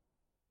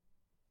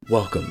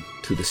Welcome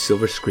to the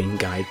Silver Screen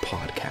Guide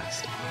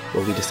podcast,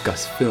 where we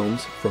discuss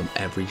films from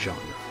every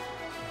genre.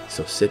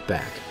 So sit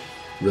back,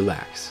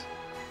 relax,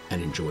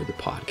 and enjoy the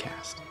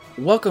podcast.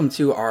 Welcome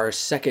to our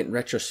second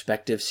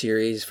retrospective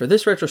series. For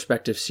this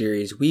retrospective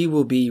series, we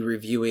will be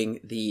reviewing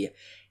the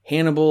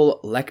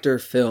Hannibal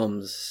Lecter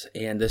films,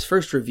 and this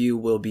first review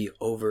will be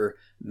over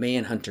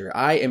Manhunter.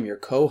 I am your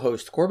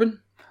co-host, Corbin.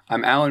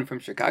 I'm Alan from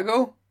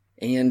Chicago.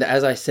 And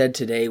as I said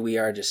today, we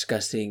are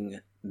discussing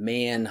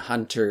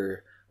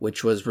Manhunter,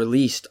 which was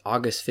released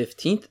August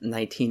 15th,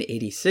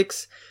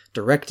 1986,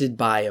 directed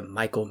by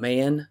Michael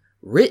Mann,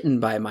 written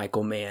by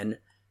Michael Mann,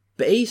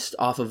 based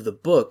off of the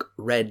book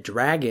Red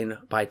Dragon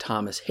by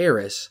Thomas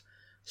Harris,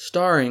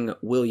 starring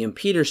William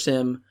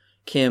Petersen,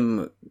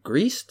 Kim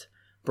Greist,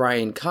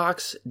 Brian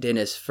Cox,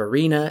 Dennis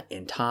Farina,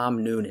 and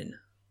Tom Noonan.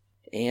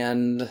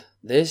 And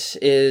this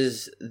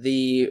is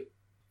the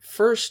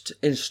first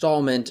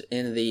installment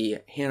in the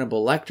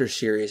Hannibal Lecter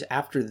series.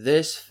 After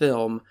this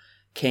film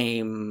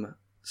came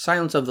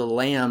Silence of the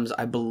Lambs,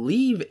 I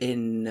believe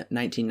in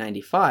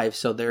 1995,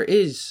 so there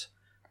is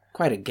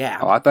quite a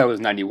gap. Oh, I thought it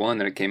was 91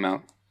 that it came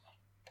out.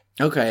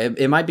 Okay,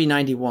 it might be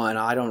 91.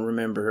 I don't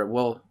remember.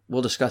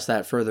 We'll discuss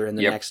that further in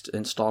the next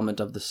installment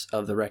of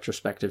the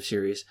retrospective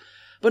series.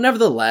 But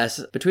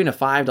nevertheless, between a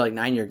 5 to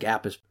 9 year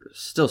gap is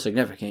still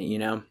significant, you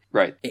know?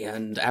 Right.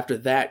 And after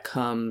that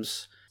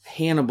comes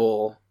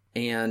Hannibal,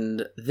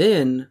 and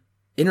then,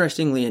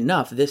 interestingly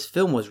enough, this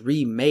film was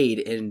remade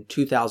in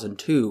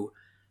 2002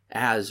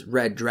 as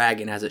Red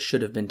Dragon, as it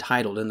should have been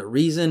titled. And the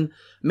reason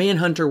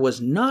Manhunter was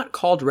not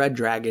called Red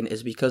Dragon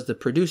is because the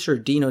producer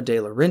Dino De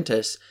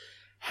Laurentiis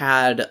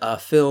had a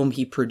film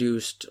he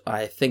produced,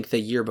 I think the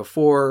year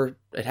before.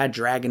 It had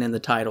Dragon in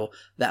the title.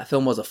 That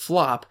film was a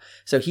flop,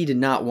 so he did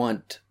not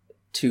want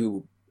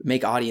to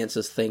make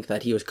audiences think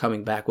that he was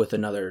coming back with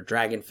another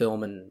Dragon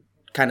film and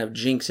kind of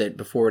jinx it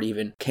before it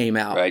even came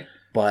out. Right.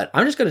 But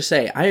I'm just going to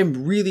say, I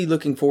am really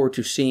looking forward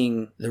to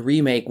seeing the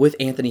remake with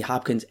Anthony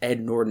Hopkins, Ed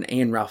Norton,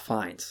 and Ralph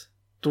Fiennes.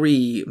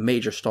 3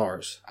 major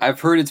stars.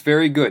 I've heard it's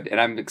very good, and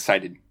I'm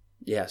excited.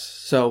 Yes.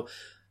 So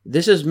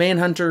this is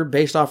Manhunter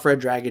based off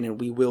Red Dragon,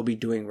 and we will be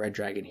doing Red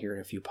Dragon here in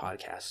a few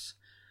podcasts.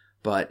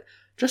 But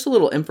just a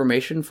little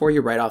information for you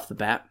right off the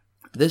bat.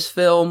 This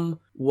film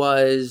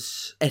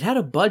it had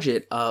a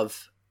budget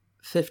of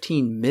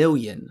 $15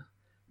 million.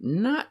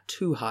 Not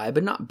too high,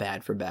 but not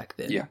bad for back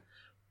then. Yeah.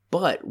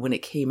 But when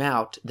it came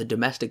out, the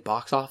domestic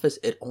box office,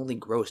 it only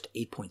grossed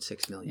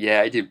 $8.6 million.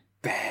 Yeah, it did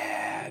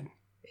bad.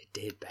 It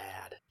did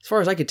bad. As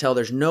far as I could tell,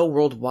 there's no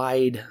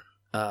worldwide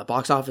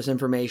box office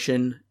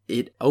information.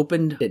 It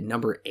opened at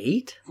number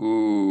 8.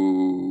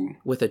 Ooh.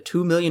 With a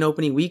 $2 million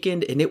opening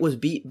weekend, and it was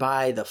beat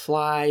by The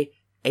Fly,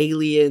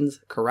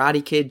 Aliens,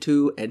 Karate Kid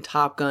 2, and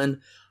Top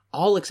Gun.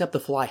 All except The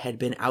Fly had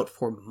been out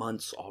for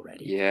months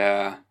already.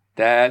 Yeah,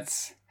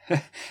 that's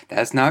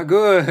not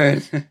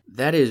good.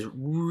 That is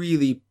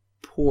really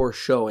poor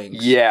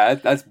showings. Yeah,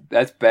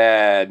 that's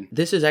bad.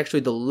 This is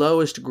actually the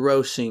lowest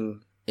grossing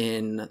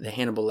in the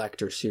Hannibal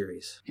Lecter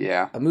series.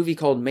 Yeah. A movie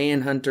called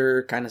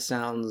Manhunter kind of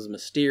sounds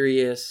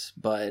mysterious,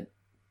 but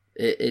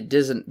it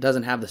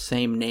doesn't have the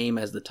same name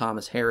as the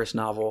Thomas Harris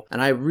novel. And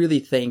I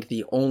really think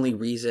the only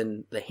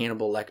reason the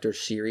Hannibal Lecter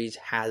series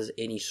has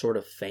any sort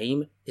of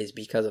fame is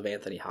because of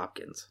Anthony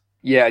Hopkins.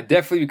 Yeah,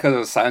 definitely because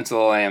of Silence of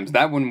the Lambs.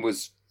 That one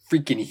was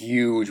freaking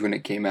huge when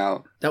it came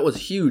out. That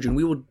was huge, and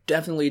we will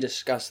definitely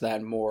discuss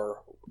that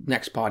more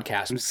next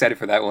podcast. I'm excited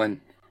for that one.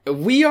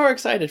 We are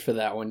excited for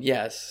that one,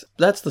 yes.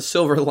 That's the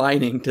silver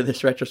lining to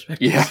this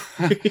retrospective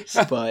series.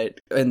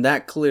 And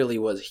that clearly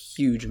was a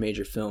huge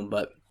major film,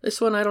 but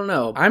this one, I don't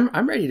know.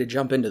 I'm ready to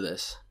jump into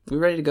this. We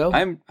ready to go?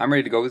 I'm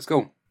ready to go. Let's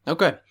go.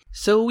 Okay.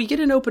 So we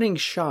get an opening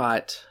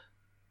shot.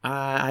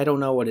 I don't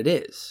know what it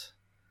is.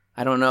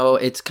 I don't know.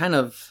 It's kind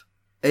of...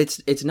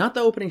 It's not the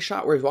opening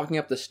shot where he's walking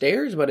up the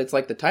stairs, but it's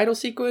like the title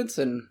sequence,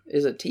 and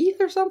is it teeth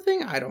or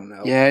something? I don't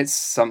know. Yeah, it's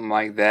something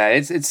like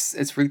that.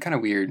 It's really kind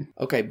of weird.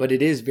 Okay, but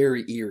it is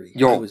very eerie.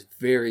 Yo. I was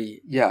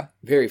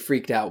very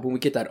freaked out when we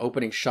get that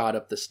opening shot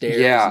up the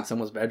stairs in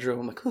someone's bedroom.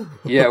 I'm like, ooh.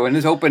 Yeah, when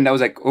this opened, I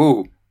was like,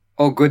 oh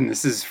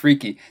goodness, this is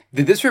freaky.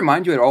 Did this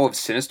remind you at all of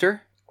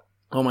Sinister?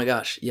 Oh my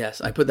gosh,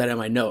 yes, I put that in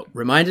my note.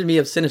 Reminded me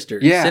of Sinister.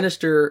 Yeah.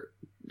 Sinister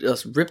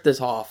just ripped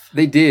this off.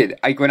 They did.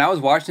 When I was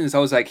watching this, I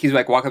was like, he's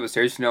like walking up the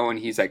stairs, and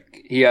he's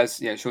like, he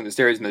has, showing the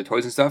stairs and the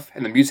toys and stuff,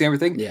 and the music and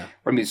everything. Yeah.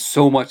 Reminded me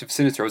so much of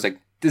Sinister. I was like,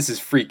 this is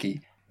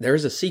freaky.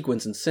 There's a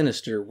sequence in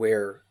Sinister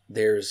where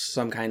there's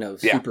some kind of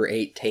Super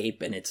 8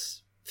 tape, and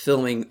it's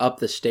filming up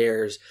the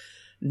stairs.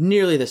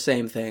 Nearly the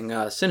same thing.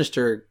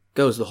 Sinister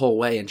goes the whole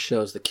way and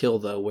shows the kill,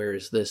 though,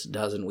 whereas this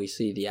doesn't. We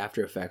see the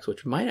after effects,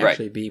 which might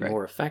actually be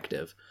more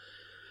effective.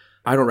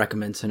 I don't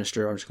recommend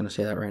Sinister. I'm just going to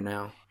say that right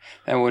now.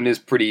 That one is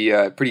pretty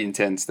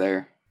intense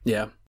there.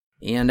 Yeah.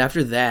 And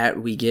after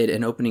that, we get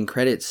an opening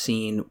credits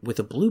scene with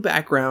a blue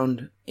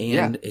background,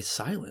 and it's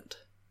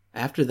silent.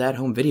 After that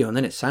home video, and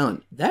then it's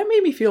silent. That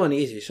made me feel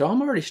uneasy, so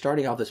I'm already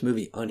starting off this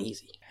movie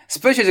uneasy.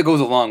 Especially as it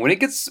goes along. When it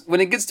gets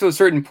to a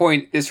certain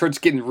point, this starts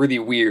getting really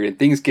weird, and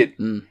things get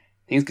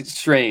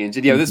strange.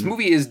 And this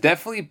movie is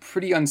definitely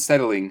pretty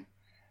unsettling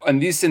At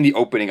least in the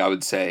opening, I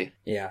would say.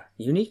 Yeah,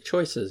 unique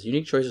choices.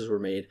 Unique choices were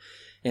made.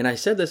 And I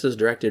said this is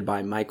directed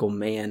by Michael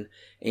Mann.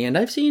 And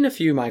I've seen a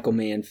few Michael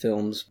Mann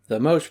films. The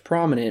most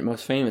prominent,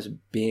 most famous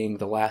being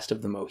The Last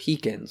of the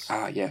Mohicans.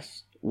 Ah,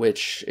 yes.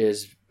 Which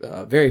is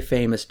very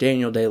famous.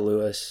 Daniel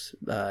Day-Lewis.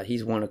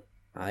 He's won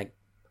a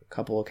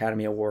couple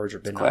Academy Awards or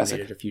been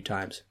nominated a few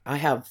times. I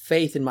have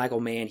faith in Michael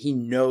Mann. He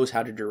knows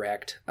how to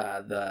direct.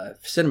 The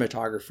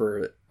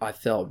cinematographer, I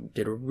felt,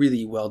 did a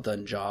really well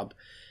done job.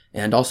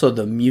 And also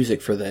the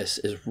music for this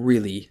is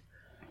really,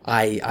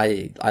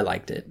 I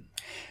liked it.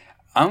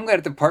 I'm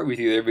glad to part with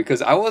you there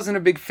because I wasn't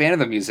a big fan of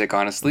the music,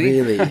 honestly.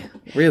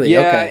 Really?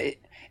 Yeah, Okay.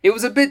 it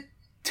was a bit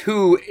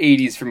too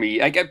 80s for me.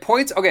 Like at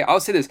points, okay, I'll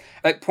say this.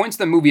 At points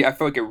in the movie, I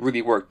felt like it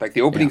really worked. Like the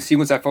opening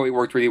sequence, I felt it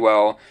worked really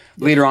well.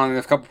 Later on, in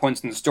a couple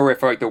points in the story, I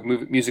felt like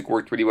the music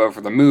worked really well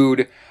for the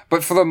mood.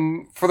 But for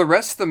the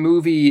rest of the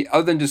movie,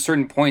 other than just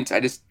certain points,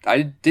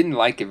 I didn't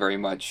like it very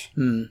much.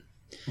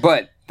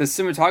 But the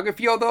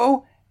cinematography,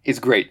 although, is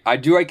great. I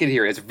do like it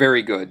here. It's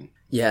very good.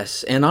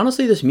 Yes, and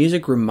honestly, this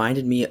music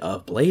reminded me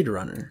of Blade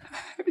Runner. I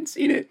haven't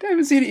seen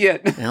it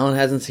yet. Alan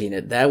hasn't seen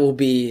it. That will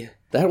be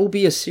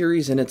a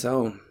series in its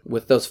own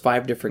with those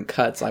 5 different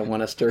cuts I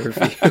want us to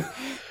review.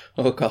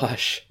 Oh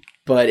gosh.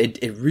 But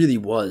it really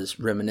was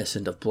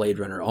reminiscent of Blade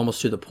Runner,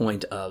 almost to the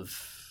point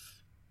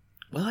of,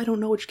 well, I don't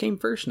know which came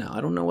first now. I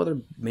don't know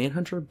whether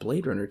Manhunter or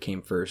Blade Runner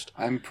came first.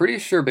 I'm pretty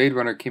sure Blade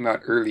Runner came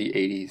out early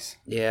 80s.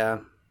 Yeah.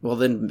 Well,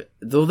 then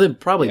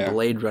probably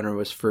Blade Runner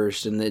was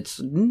first, and it's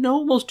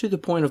almost to the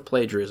point of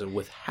plagiarism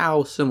with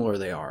how similar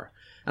they are.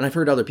 And I've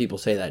heard other people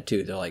say that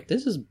too. They're like,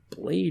 this is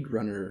Blade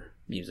Runner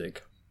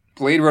music.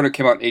 Blade Runner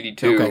came out in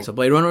 82. Okay, so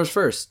Blade Runner was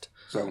first.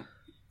 So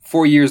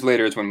 4 years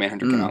later is when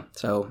Manhunter came out.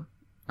 So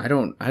I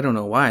don't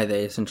know why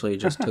they essentially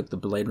just took the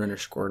Blade Runner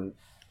score and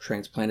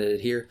transplanted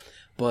it here.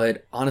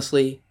 But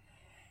honestly,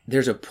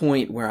 there's a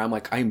point where I'm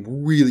like, I'm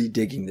really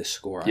digging this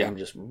score. Yeah. I'm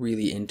just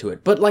really into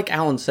it. But like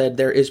Alan said,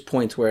 there is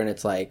points where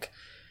it's like,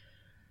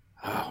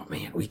 oh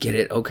man, we get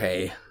it.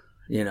 Okay.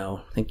 I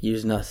think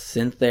using a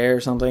synth there or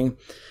something.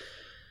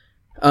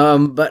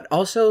 But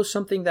also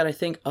something that I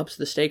think ups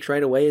the stakes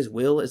right away is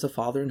Will is a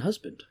father and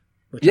husband,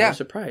 which I was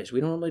surprised.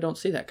 We normally don't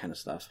see that kind of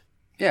stuff.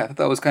 Yeah, I thought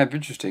that was kind of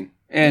interesting.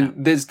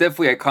 And there's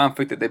definitely a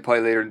conflict that they play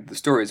later in the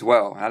story as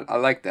well. I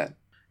like that.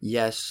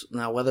 Yes.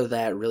 Now, whether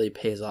that really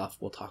pays off,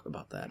 we'll talk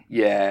about that.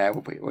 Yeah,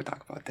 we'll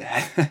talk about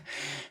that.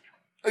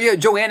 Oh, yeah,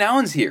 Joanne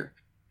Allen's here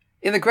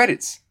in the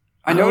credits.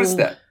 I noticed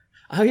that.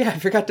 Oh, yeah, I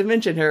forgot to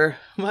mention her.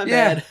 My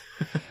bad.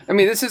 I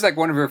mean, this is like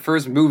one of her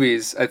first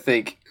movies, I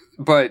think.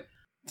 But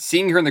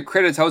seeing her in the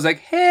credits, I was like,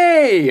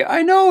 hey,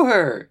 I know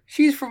her.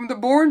 She's from the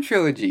Bourne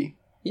trilogy.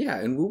 Yeah,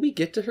 and when we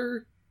get to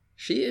her,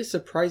 she is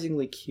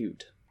surprisingly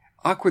cute.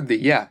 Awkwardly,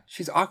 yeah.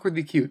 She's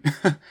awkwardly cute.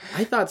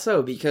 I thought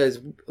so because,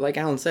 like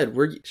Alan said,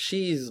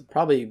 she's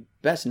probably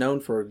best known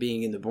for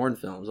being in the Bourne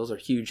films. Those are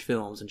huge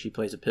films, and she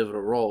plays a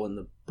pivotal role in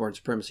the Bourne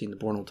Supremacy and the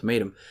Bourne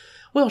Ultimatum.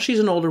 Well, she's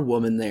an older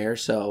woman there,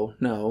 so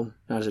no,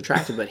 not as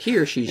attractive. But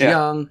here, she's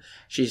young.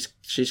 She's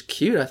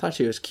cute. I thought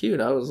she was cute.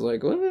 I was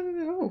like,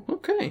 oh,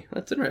 okay,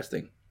 that's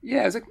interesting.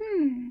 Yeah, I was like,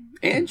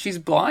 And she's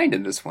blind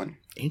in this one.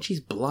 And she's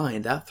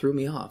blind. That threw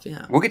me off,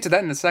 yeah. We'll get to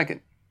that in a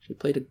second. She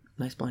played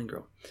a nice blind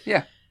girl.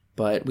 Yeah.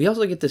 But we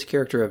also get this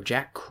character of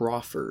Jack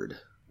Crawford,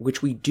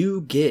 which we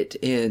do get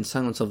in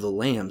Silence of the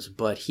Lambs,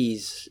 but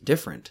he's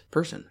different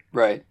person.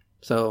 Right.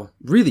 So,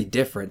 really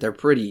different.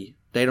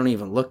 They don't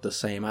even look the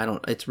same.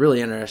 It's really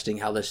interesting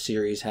how this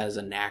series has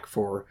a knack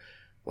for,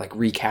 like,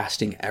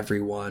 recasting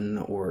everyone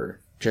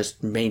or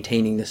just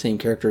maintaining the same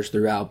characters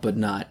throughout, but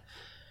not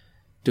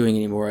doing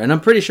any more. And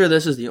I'm pretty sure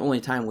this is the only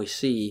time we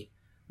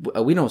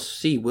don't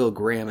see Will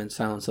Graham in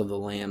Silence of the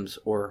Lambs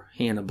or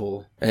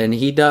Hannibal. And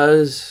he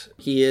is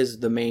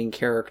the main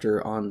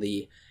character on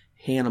the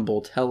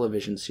Hannibal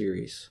television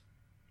series,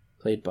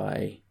 played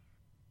by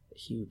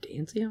Hugh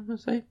Dancy, I'm going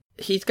to say.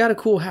 He's got a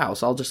cool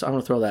house. I'm going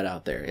to throw that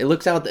out there. It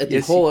looks out at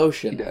the whole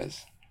ocean. He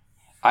does.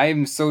 I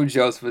am so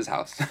jealous of his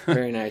house.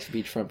 Very nice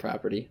beachfront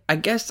property. I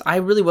guess I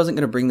really wasn't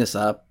going to bring this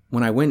up.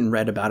 When I went and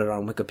read about it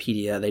on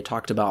Wikipedia, they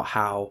talked about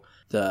how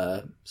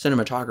the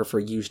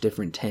cinematographer used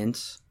different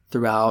tints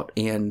throughout,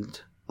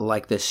 and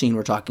like this scene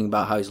we're talking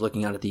about, how he's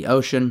looking out at the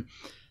ocean,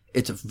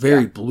 it's a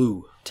very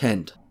blue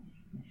tint.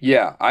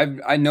 Yeah,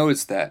 I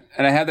noticed that,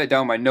 and I have that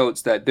down in my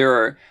notes that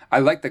I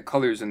like the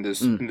colors in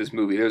this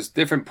movie. There's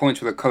different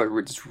points where the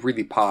color just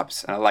really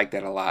pops, and I like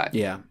that a lot.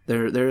 Yeah,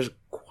 there's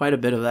quite a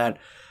bit of that.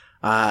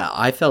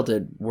 I felt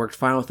it worked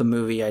fine with the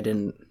movie. I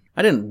didn't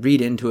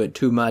read into it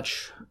too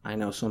much. I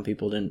know some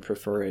people didn't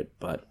prefer it,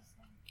 but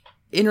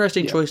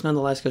interesting choice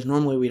nonetheless, because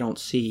normally we don't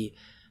see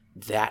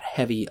that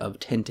heavy of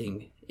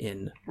tinting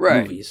in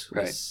movies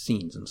with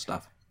scenes and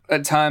stuff.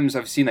 At times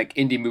I've seen like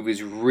indie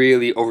movies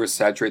really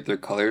oversaturate their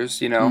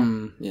colors,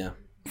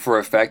 for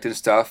effect and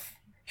stuff.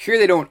 Here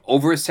they don't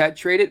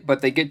oversaturate it,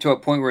 but they get to a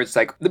point where it's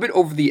like a little bit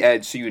over the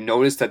edge, so you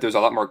notice that there's a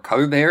lot more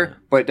color there,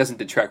 but it doesn't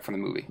detract from the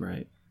movie.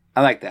 Right.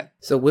 I like that.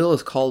 So Will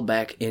is called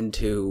back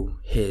into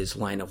his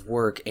line of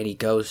work, and he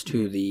goes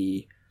to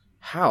the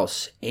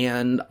house,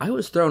 and I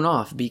was thrown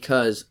off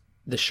because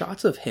the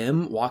shots of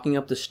him walking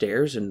up the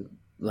stairs and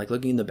like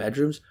looking in the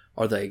bedrooms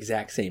are the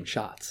exact same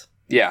shots.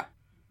 Yeah.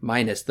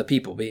 Minus the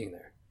people being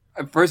there.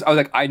 At first, I was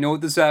like, I know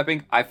what this is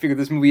happening. I figured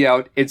this movie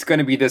out. It's going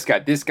to be this guy.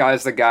 This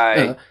guy's the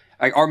guy.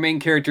 Like, our main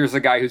character is the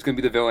guy who's going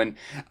to be the villain.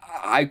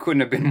 I couldn't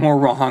have been more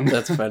wrong.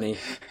 That's funny.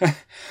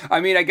 I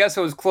mean, I guess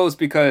it was close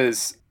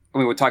because, I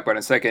mean, we'll talk about it in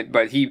a second,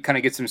 but he kind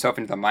of gets himself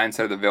into the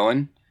mindset of the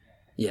villain.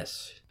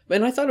 Yes.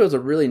 And I thought it was a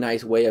really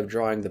nice way of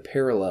drawing the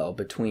parallel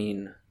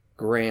between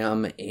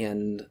Graham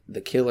and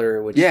the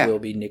killer, which will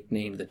be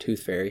nicknamed the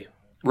Tooth Fairy.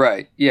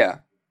 Right, yeah.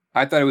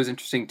 I thought it was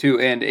interesting, too.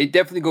 And it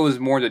definitely goes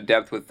more into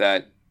depth with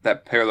that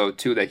parallel,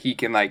 too, that he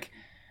can, like,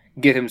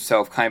 get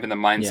himself kind of in the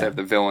mindset of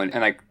the villain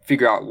and, like,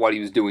 figure out what he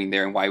was doing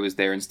there and why he was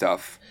there and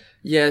stuff.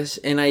 Yes,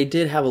 and I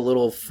did have a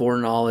little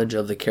foreknowledge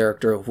of the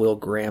character of Will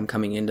Graham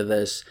coming into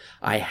this.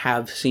 I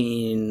have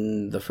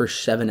seen the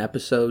first 7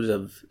 episodes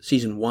of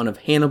season 1 of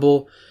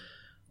Hannibal,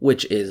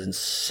 which is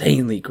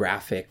insanely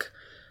graphic.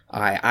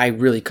 I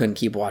really couldn't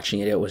keep watching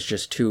it. It was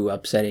just too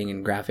upsetting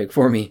and graphic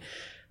for me.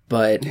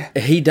 But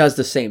he does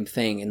the same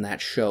thing in that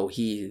show.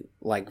 He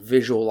like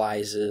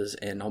visualizes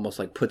and almost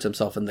like puts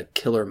himself in the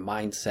killer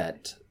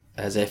mindset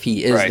as if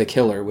he is the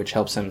killer, which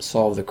helps him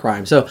solve the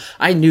crime. So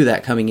I knew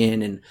that coming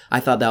in, and I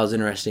thought that was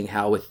interesting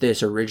how with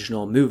this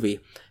original movie,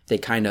 they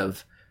kind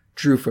of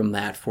drew from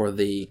that for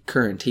the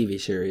current TV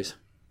series.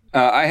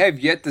 I have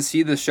yet to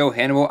see the show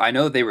Hannibal. I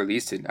know they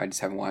released it. I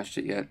just haven't watched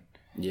it yet.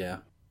 Yeah.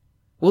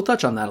 We'll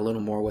touch on that a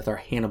little more with our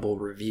Hannibal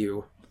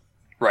review.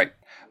 Right.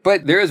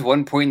 But there is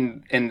one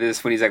point in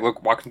this when he's like,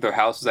 look, walking through their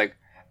house, he's like,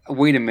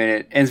 wait a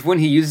minute. And it's when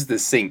he uses the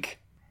sink.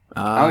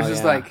 I was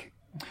just like,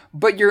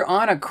 but you're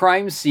on a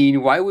crime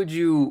scene. Why would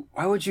you,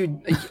 I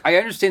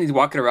understand he's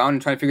walking around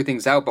and trying to figure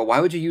things out, but why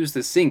would you use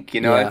the sink?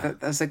 You know,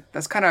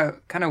 that's kind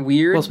of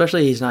weird. Well,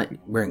 especially he's not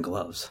wearing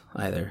gloves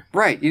either.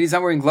 Right. He's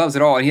not wearing gloves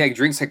at all. And he like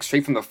drinks like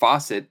straight from the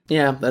faucet.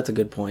 Yeah, that's a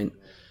good point.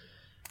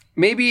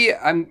 Maybe,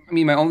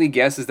 my only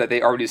guess is that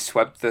they already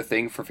swept the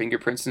thing for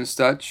fingerprints and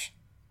such,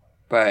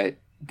 but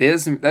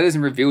that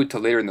isn't revealed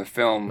till later in the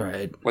film,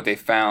 what they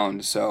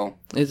found, so.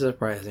 It's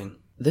surprising.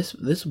 This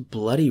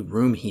bloody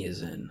room he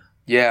is in.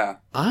 Yeah.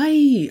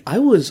 I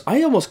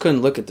almost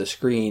couldn't look at the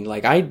screen.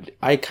 Like,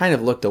 I kind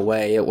of looked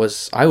away. I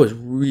was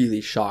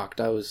really shocked.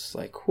 I was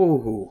like,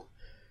 whoo.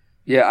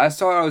 Yeah, I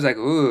saw it, I was like,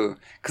 ooh.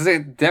 Because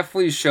it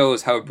definitely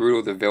shows how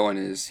brutal the villain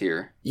is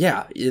here.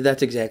 Yeah,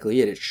 that's exactly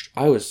it.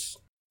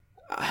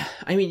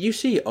 I mean, you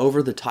see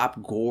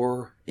over-the-top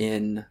gore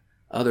in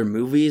other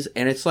movies,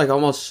 and it's like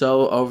almost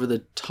so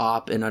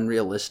over-the-top and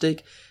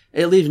unrealistic.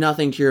 It leaves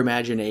nothing to your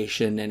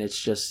imagination, and it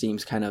just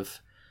seems kind of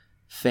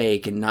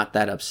fake and not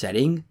that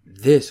upsetting.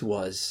 This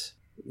was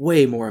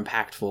way more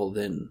impactful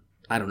than,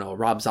 I don't know, a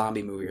Rob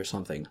Zombie movie or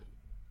something.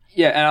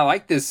 Yeah, and I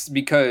like this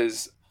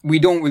because we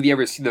don't really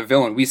ever see the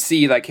villain. We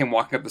see like him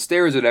walking up the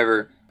stairs or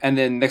whatever, and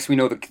then next we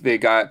know the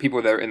guy,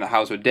 people that are in the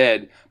house are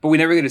dead, but we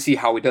never get to see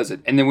how he does it.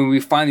 And then when we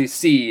finally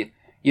see,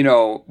 you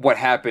know, what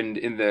happened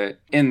in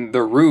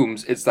the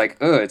rooms, it's like,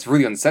 it's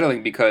really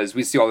unsettling because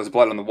we see all this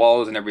blood on the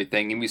walls and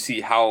everything, and we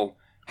see how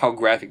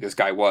graphic this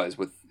guy was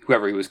with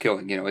whoever he was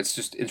killing. You know,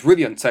 it's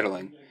really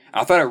unsettling.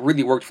 I thought it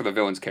really worked for the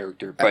villain's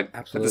character, but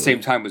at the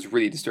same time was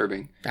really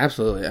disturbing.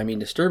 Absolutely. I mean,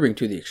 disturbing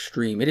to the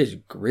extreme. It is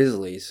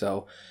grisly,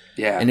 so.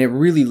 Yeah. And it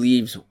really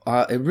leaves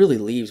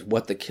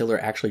what the killer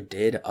actually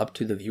did up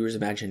to the viewer's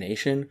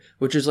imagination,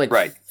 which is like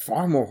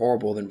far more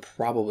horrible than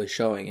probably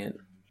showing it.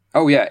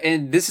 Oh, yeah,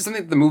 and this is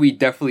something that the movie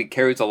definitely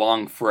carries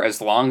along for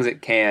as long as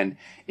it can,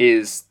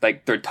 is,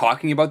 like, they're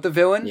talking about the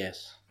villain,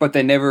 but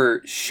they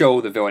never show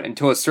the villain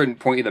until a certain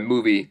point in the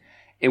movie,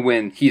 and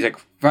when he's, like,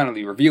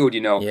 finally revealed, you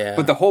know. Yeah.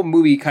 But the whole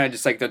movie kind of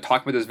just, like, they're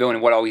talking about this villain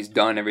and what all he's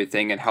done and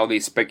everything, and how they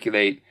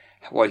speculate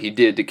what he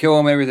did to kill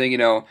him and everything, you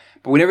know.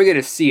 But we never get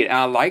to see it, and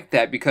I like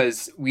that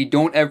because we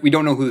don't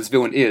know who this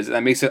villain is, and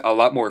that makes it a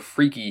lot more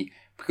freaky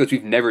because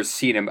we've never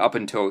seen him up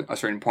until a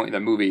certain point in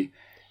the movie.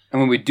 And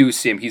when we do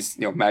see him, he's,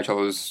 you know, match all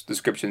those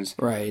descriptions.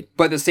 Right.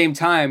 But at the same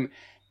time,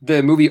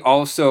 the movie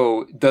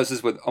also does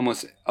this with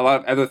almost a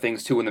lot of other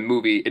things too in the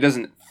movie. It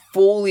doesn't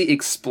fully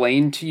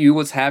explain to you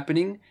what's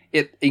happening.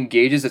 It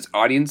engages its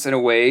audience in a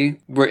way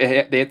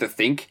where they have to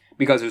think,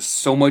 because there's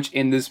so much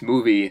in this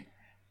movie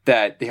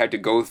that they had to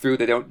go through.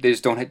 They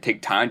just don't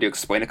take time to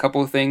explain a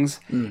couple of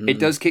things. Mm-hmm. It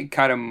does get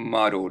kind of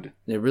muddled.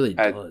 It really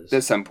does.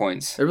 At some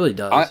points. It really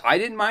does. I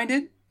didn't mind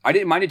it. I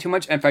didn't mind it too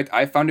much. In fact,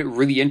 I found it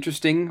really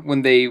interesting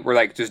when they were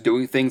like just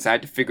doing things. I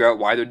had to figure out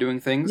why they're doing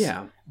things.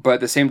 Yeah. But at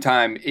the same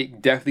time,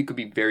 it definitely could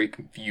be very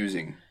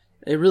confusing.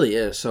 It really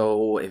is.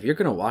 So if you're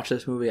going to watch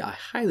this movie, I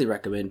highly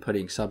recommend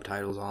putting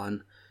subtitles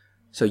on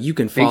so you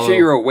can follow. Make sure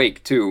you're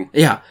awake too.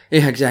 Yeah,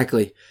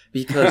 exactly.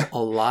 Because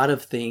a lot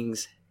of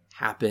things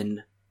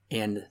happen,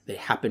 and they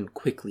happen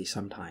quickly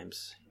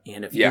sometimes.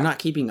 And if you're not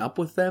keeping up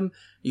with them,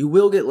 you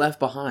will get left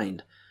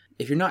behind.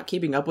 If you're not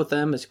keeping up with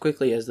them as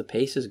quickly as the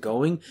pace is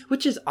going,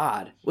 which is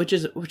odd, which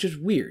is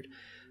weird,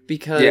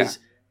 because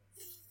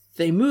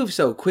they move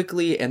so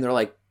quickly and they're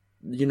like,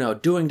 you know,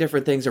 doing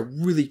different things. They're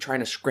really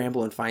trying to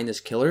scramble and find this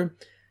killer.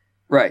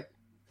 Right.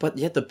 but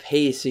yet the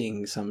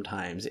pacing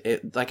sometimes,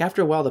 like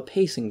after a while, the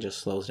pacing just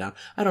slows down.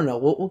 I don't know.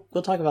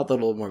 We'll talk about that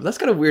a little more. But that's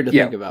kind of weird to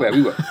think about. Yeah,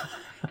 we will.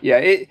 Yeah,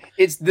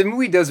 it's the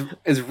movie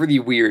is really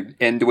weird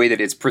in the way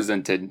that it's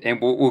presented, and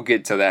we'll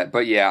get to that.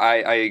 But yeah,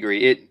 I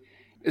agree.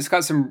 It's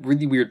got some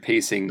really weird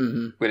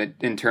pacing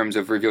in terms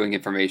of revealing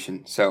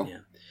information. So, yeah.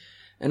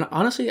 And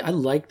honestly, I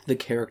liked the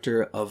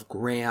character of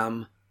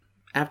Graham.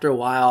 After a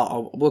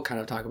while, we'll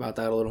kind of talk about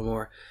that a little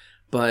more.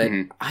 But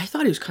I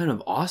thought he was kind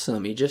of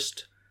awesome. He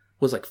just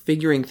was like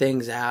figuring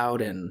things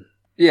out, and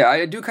yeah,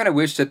 I do kind of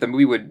wish that the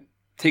movie would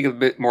take a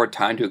bit more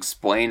time to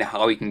explain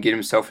how he can get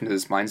himself into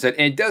this mindset,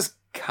 and it does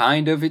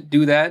kind of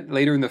do that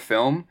later in the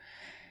film.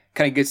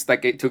 Kind of gets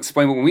like to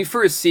explain, but when we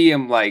first see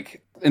him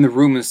like in the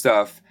room and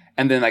stuff,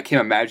 and then like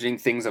him imagining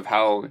things of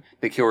how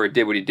the killer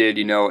did what he did,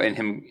 and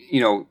him,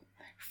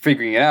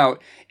 figuring it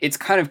out, it's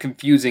kind of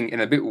confusing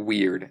and a bit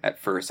weird at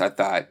first, I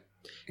thought,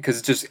 because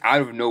it's just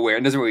out of nowhere.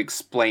 It doesn't really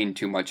explain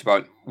too much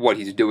about what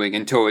he's doing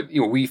until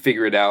we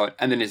figure it out,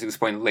 and then it's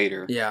explained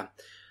later. Yeah,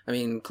 I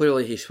mean,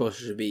 clearly he's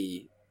supposed to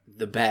be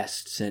the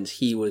best since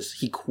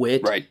he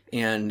quit, right?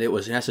 And it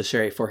was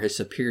necessary for his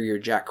superior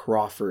Jack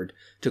Crawford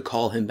to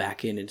call him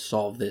back in and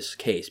solve this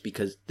case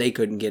because they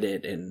couldn't get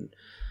it, and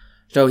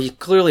so he's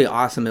clearly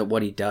awesome at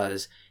what he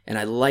does. And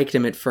I liked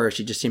him at first.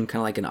 He just seemed kind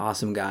of like an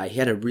awesome guy. He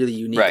had a really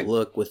unique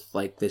look with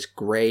like this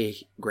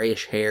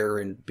grayish hair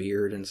and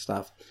beard and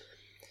stuff.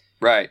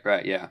 Right,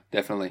 yeah,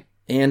 definitely.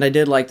 And I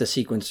did like the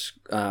sequence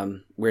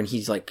where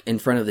he's like in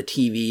front of the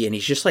TV and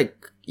he's just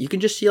like, you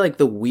can just see like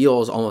the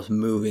wheels almost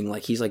moving.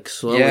 Like he's like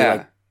slowly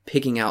like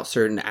picking out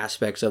certain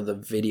aspects of the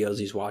videos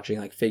he's watching,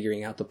 like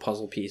figuring out the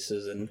puzzle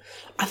pieces. And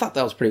I thought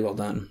that was pretty well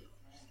done.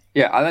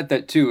 Yeah, I like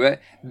that too.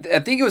 I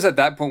think it was at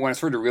that point when I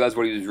started to realize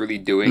what he was really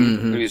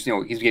doing. He was,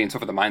 he's getting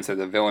himself in the mindset of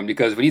the villain,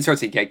 because when he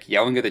starts like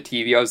yelling at the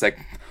TV, I was like,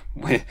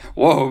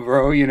 whoa,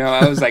 bro,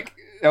 I was like,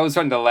 I was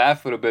starting to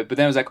laugh a little bit, but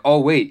then I was like, oh,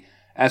 wait.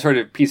 And I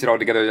started to piece it all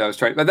together.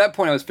 But at that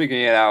point, I was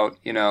figuring it out,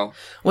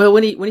 Well,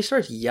 when he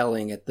starts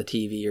yelling at the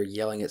TV or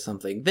yelling at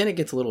something, then it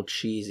gets a little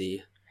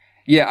cheesy.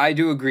 Yeah, I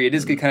do agree. It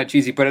does get kind of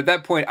cheesy, but at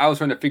that point, I was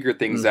trying to figure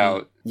things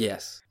out.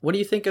 Yes. What do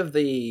you think of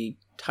the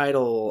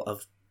title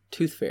of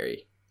Tooth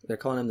Fairy? They're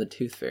calling him the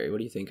Tooth Fairy. What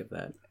do you think of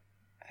that?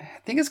 I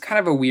think it's kind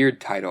of a weird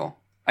title.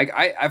 Like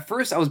at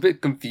first I was a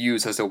bit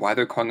confused as to why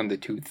they're calling him the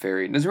Tooth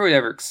Fairy. It doesn't really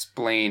ever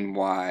explain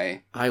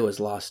why. I was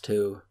lost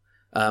too.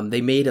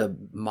 They made a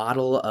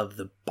model of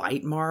the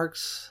bite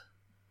marks.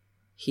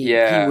 He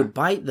would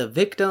bite the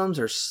victims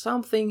or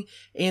something,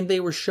 and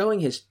they were showing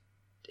his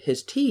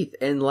teeth,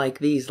 and like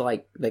these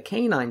like the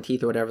canine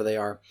teeth or whatever they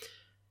are,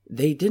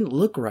 they didn't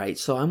look right.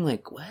 So I'm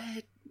like,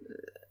 what?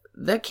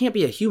 That can't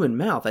be a human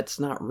mouth. That's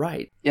not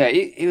right. Yeah,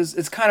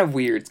 it's kind of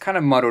weird. It's kind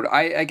of muddled.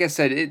 Like I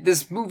said,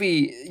 this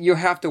movie, you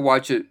have to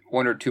watch it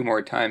one or two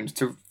more times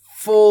to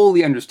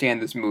fully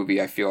understand this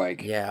movie, I feel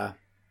like. Yeah.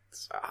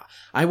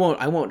 I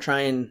won't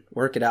try and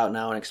work it out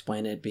now and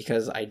explain it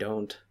because I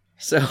don't.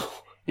 So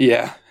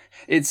yeah.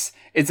 It's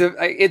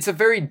a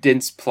very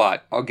dense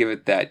plot. I'll give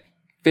it that.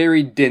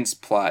 Very dense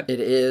plot.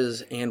 It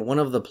is, and one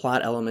of the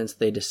plot elements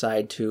they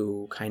decide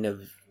to kind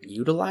of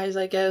utilize,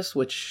 I guess,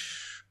 which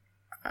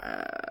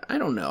I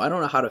don't know. I don't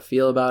know how to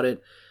feel about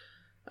it.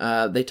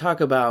 They talk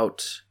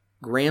about,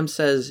 Graham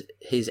says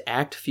his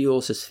act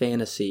fuels his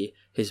fantasy.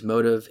 His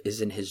motive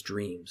is in his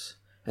dreams.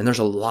 And there's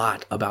a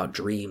lot about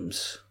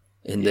dreams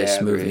in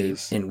this movie.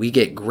 And we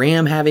get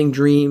Graham having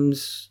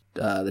dreams.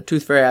 The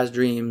Tooth Fairy has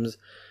dreams.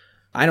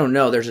 I don't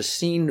know. There's a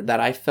scene that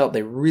I felt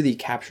they really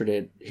captured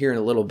it here in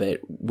a little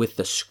bit with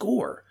the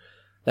score.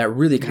 That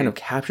really kind of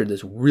captured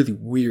this really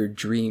weird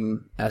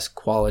dream-esque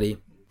quality.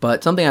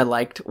 But something I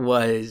liked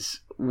was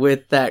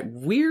with that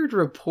weird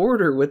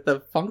reporter with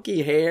the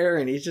funky hair,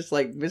 and he's just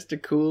like Mr.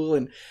 Cool,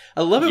 and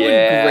I love it when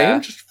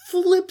Graham just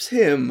flips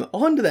him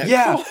onto that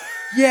car.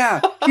 Yeah,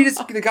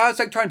 the guy's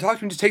like trying to talk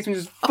to him, just takes him,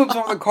 just flips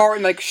him off the car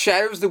and like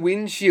shatters the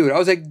windshield. I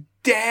was like,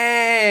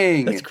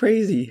 dang! That's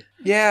crazy.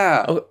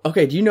 Yeah. Oh,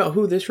 okay, do you know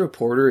who this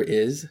reporter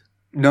is?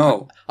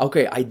 No.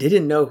 Okay, I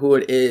didn't know who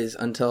it is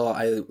until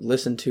I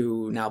listened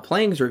to Now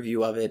Playing's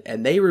review of it,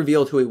 and they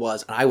revealed who he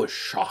was, and I was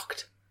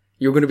shocked.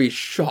 You're going to be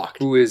shocked.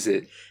 Who is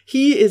it?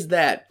 He is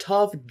that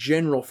tough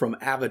general from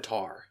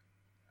Avatar.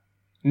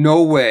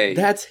 No way.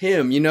 That's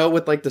him,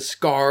 with like the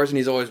scars and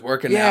he's always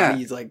working out.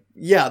 He's like,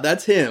 yeah,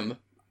 that's him.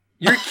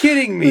 You're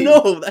kidding me.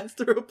 No, that's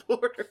the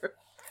reporter.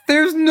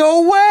 There's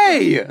no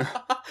way.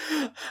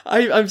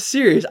 I'm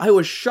serious. I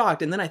was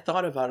shocked. And then I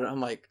thought about it.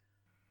 I'm like,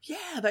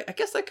 yeah, I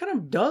guess that kind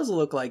of does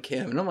look like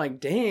him. And I'm like,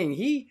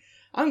 dang,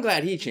 I'm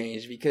glad he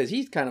changed because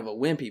he's kind of a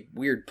wimpy,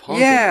 weird punk.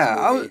 Yeah,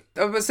 I was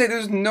going to say,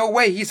 there's no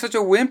way. He's such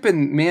a wimp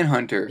in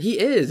Manhunter. He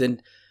is,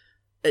 and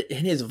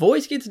his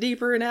voice gets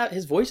deeper, and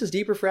his voice is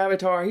deeper for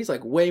Avatar. He's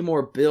like way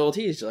more built.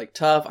 He's like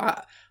tough.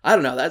 I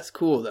don't know. That's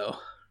cool though.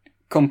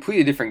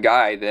 Completely different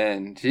guy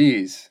then.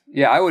 Jeez.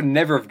 Yeah, I would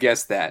never have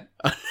guessed that.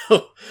 I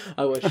know.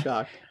 I was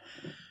shocked.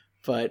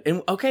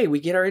 Okay, we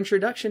get our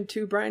introduction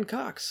to Brian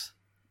Cox.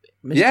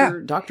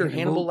 Dr.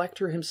 Hannibal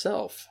Lecter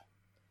himself.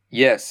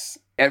 Yes.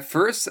 At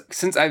first,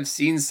 since I've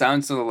seen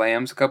Silence of the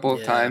Lambs a couple of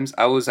Yeah. times,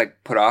 I was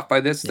like put off by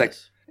this. Yes. Like,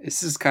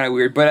 this is kind of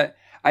weird. But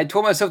I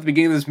told myself at the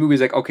beginning of this movie,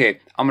 is like, okay,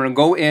 I'm gonna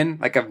go in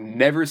like I've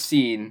never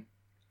seen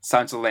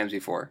Silence of the Lambs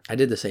before. I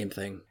did the same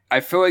thing. I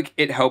feel like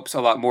it helps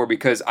a lot more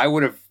because I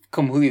would have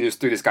completely just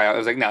threw this guy out. I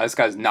was like, nah, this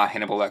guy's not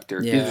Hannibal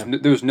Lecter. Yeah.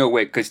 There's no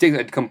way, because he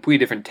takes a completely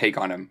different take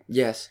on him.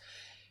 Yes.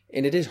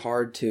 And it is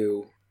hard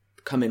to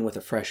come in with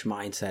a fresh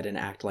mindset and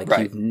act like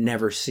Right. you've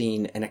never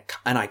seen an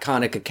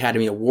iconic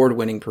Academy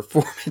Award-winning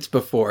performance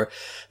before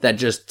that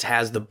just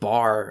has the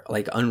bar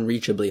like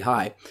unreachably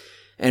high.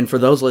 And for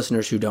those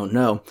listeners who don't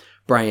know,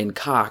 Brian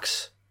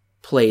Cox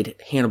played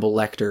Hannibal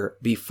Lecter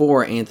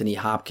before Anthony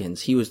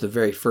Hopkins. He was the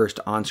very first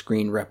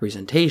on-screen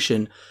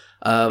representation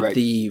of Right.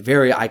 the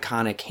very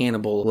iconic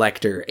Hannibal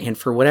Lecter. And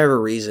for whatever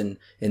reason,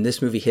 in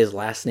this movie, his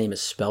last name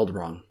is spelled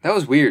wrong. That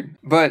was weird.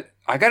 But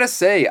I gotta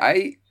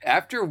say,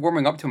 after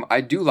warming up to him,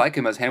 I do like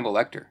him as Hannibal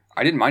Lecter.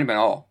 I didn't mind him at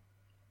all.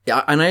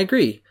 Yeah, and I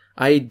agree.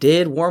 I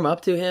did warm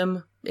up to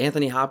him.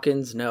 Anthony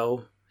Hopkins,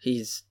 no,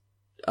 he's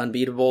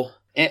unbeatable.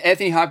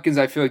 Anthony Hopkins,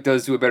 I feel like,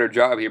 does do a better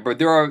job here. But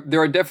there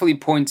are definitely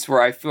points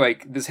where I feel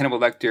like this Hannibal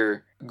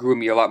Lecter grew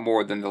me a lot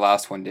more than the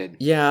last one did.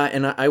 Yeah,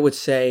 and I would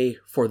say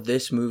for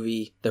this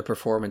movie, the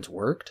performance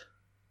worked.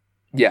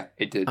 Yeah,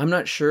 it did. I'm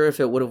not sure if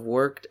it would have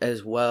worked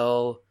as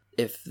well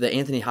if the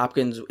Anthony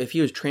Hopkins, if he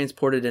was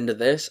transported into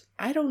this.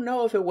 I don't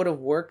know if it would have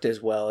worked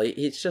as well.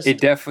 It's just... It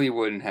definitely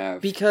wouldn't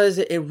have. Because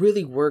it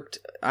really worked.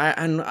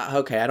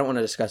 Okay, I don't want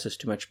to discuss this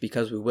too much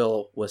because we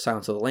will with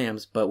Silence of the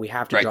Lambs, but we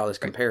have to draw this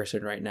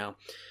comparison right now.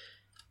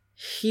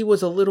 He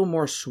was a little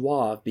more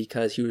suave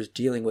because he was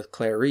dealing with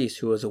Clarice,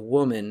 who was a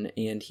woman,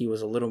 and he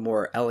was a little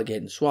more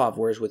elegant and suave.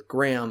 Whereas with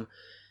Graham,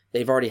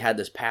 they've already had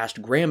this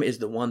past. Graham is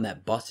the one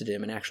that busted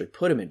him and actually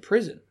put him in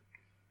prison.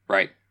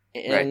 Right.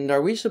 And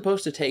Are we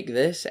supposed to take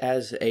this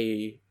as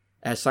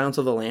Silence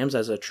of the Lambs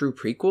as a true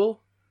prequel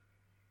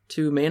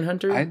to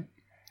Manhunter?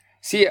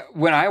 See,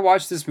 when I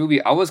watched this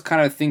movie, I was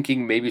kind of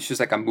thinking maybe it's just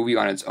like a movie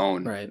on its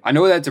own. Right. I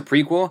know that's a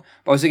prequel,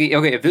 but I was thinking,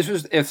 okay,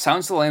 if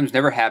Silence of the Lambs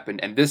never happened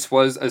and this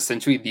was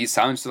essentially the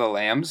Silence of the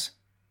Lambs,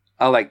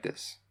 I like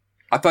this.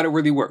 I thought it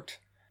really worked.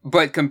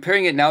 But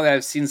comparing it now that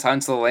I've seen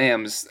Silence of the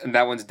Lambs, and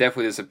that one's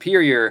definitely the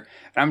superior,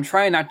 and I'm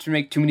trying not to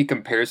make too many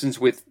comparisons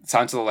with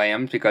Silence of the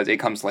Lambs because it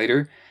comes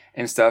later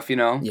and stuff, you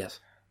know? Yes.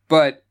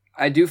 But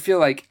I do feel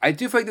like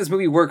this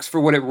movie works for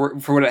what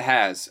it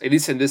has, at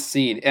least in this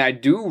scene. And I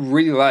do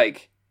really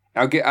like,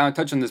 I'll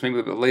touch on this maybe a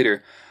little bit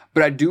later,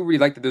 but I do really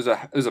like that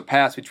there's a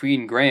pass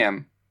between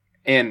Graham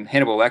and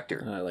Hannibal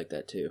Lecter. I like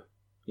that too.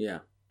 Yeah.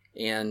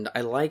 And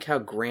I like how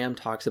Graham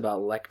talks about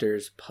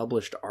Lecter's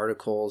published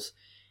articles,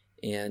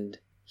 and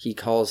he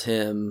calls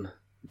him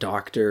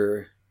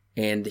doctor,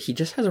 and he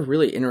just has a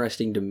really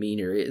interesting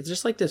demeanor. It's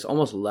just like this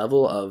almost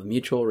level of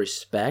mutual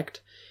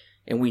respect.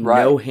 And we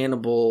know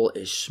Hannibal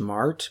is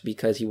smart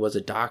because he was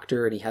a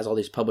doctor and he has all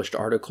these published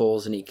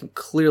articles and he can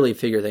clearly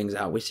figure things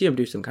out. We see him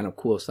do some kind of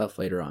cool stuff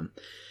later on.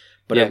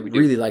 But I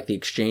really like the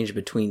exchange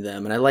between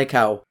them. And I like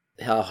how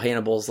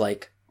Hannibal's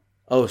like,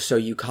 oh, so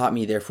you caught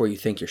me, therefore you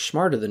think you're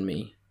smarter than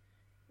me.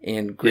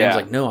 And Graham's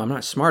like, no, I'm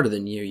not smarter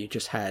than you. You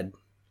just had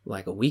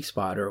like a weak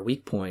spot or a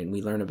weak point.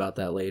 We learn about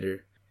that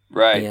later.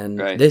 Right. And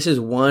this is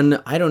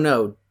one, I don't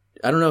know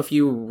if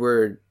you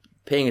were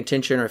paying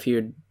attention or if you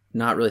had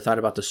not really thought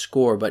about the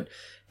score, but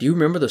do you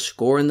remember the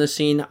score in this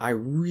scene? I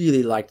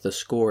really liked the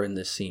score in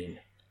this scene.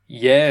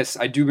 Yes,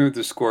 I do remember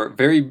the score.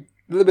 Very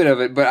little bit of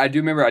it, but I do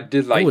remember I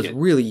did like it. It was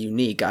really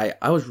unique. I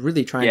was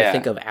really trying to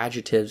think of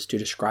adjectives to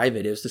describe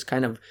it. It was this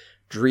kind of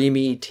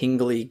dreamy,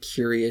 tingly,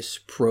 curious,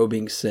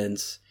 probing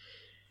sense.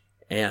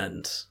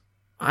 And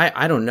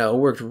I don't know, it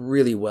worked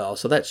really well.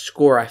 So that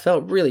score, I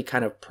felt really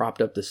kind of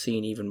propped up the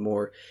scene even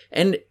more.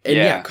 And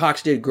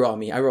Cox did grow on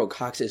me. I wrote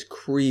Cox is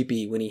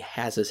creepy when he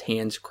has his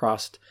hands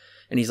crossed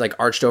and he's like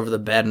arched over the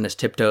bed on his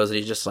tiptoes and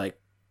he's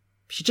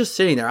just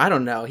sitting there. I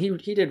don't know. He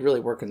did really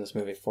work in this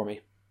movie for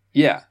me.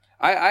 Yeah.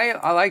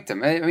 I liked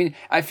him. I mean,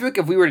 I feel like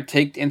if we were to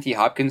take Anthony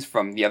Hopkins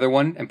from the other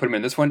one and put him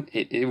in this one,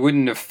 it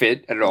wouldn't have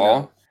fit at all.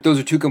 No. Those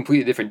are two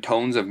completely different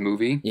tones of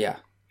movie. Yeah.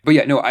 But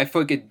yeah, no, I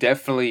feel like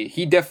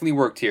he definitely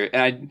worked here.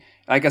 And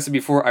like I said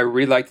before, I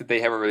really like that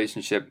they have a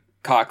relationship.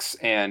 Cox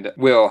and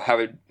Will have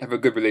a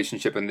good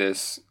relationship in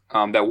this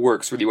that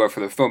works really well for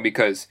the film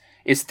because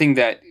it's the thing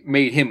that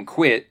made him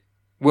quit.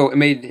 Well, it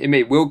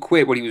made Will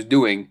quit what he was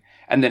doing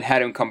and then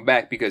had him come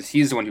back because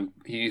he's the one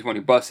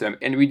who busted him.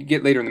 And we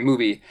get later in the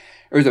movie,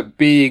 there was a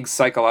big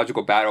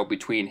psychological battle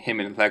between him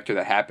and Lecter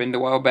that happened a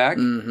while back,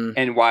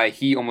 and why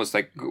he almost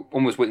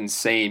went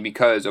insane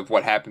because of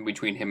what happened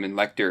between him and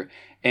Lecter.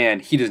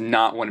 And he does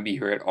not want to be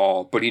here at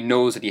all, but he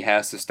knows that he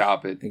has to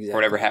stop it,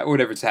 or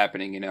whatever's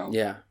happening, you know.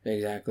 Yeah,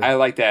 exactly. I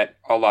like that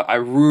a lot. I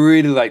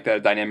really like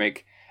that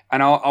dynamic,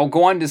 and I'll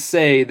go on to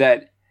say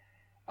that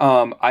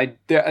I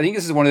think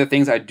this is one of the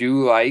things I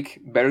do like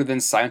better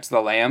than Silence of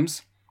the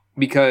Lambs,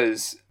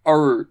 because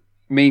our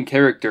main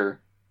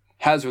character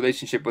has a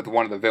relationship with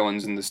one of the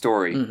villains in the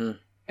story, and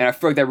I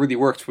feel like that really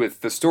works with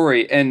the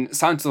story. And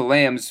Silence of the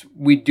Lambs,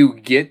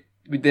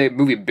 the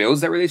movie builds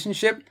that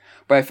relationship.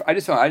 But I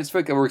just feel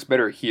like it works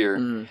better here.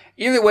 Mm.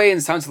 Either way, in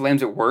Silence of the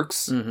Lambs, it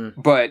works.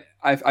 Mm-hmm. But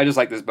I just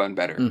like this bun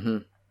better. Mm-hmm.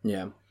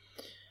 Yeah.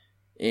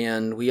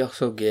 And we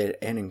also get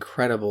an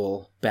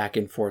incredible back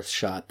and forth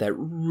shot that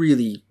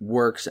really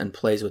works and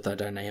plays with the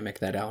dynamic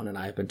that Ellen and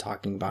I have been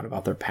talking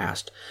about their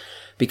past.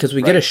 Because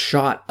we get a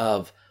shot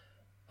of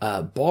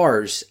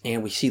bars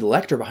and we see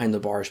Lecter behind the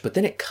bars, but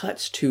then it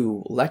cuts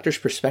to Lecter's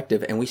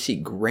perspective and we see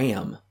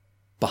Graham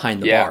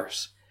behind the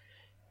bars.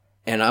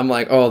 And I'm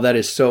like, oh, that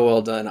is so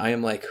well done. I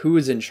am like, who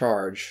is in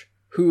charge?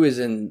 Who is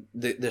in...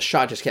 The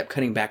shot just kept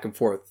cutting back and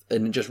forth.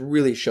 And it just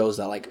really shows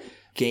that like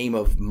game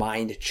of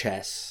mind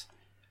chess.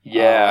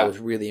 Yeah. I was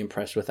really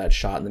impressed with that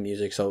shot and the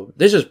music. So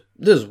this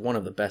is one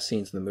of the best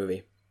scenes in the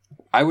movie.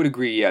 I would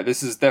agree. Yeah,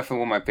 this is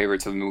definitely one of my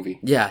favorites of the movie.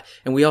 Yeah,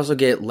 and we also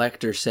get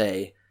Lecter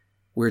say,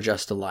 "We're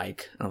just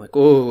alike." And I'm like,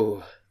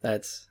 oh,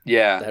 that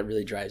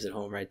really drives it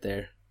home right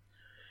there.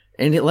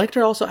 And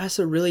Lecter also asked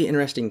a really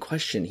interesting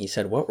question. He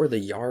said, "What were the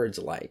yards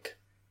like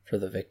for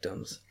the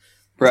victims?"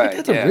 Right. Like,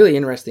 that's a really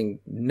interesting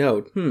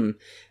note. And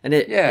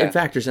it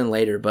factors in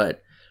later,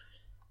 but.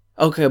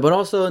 Okay, but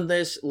also in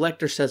this,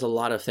 Lecter says a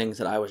lot of things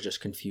that I was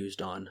just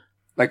confused on.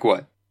 Like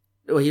what?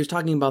 Well, he was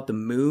talking about the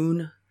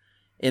moon,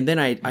 and then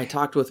I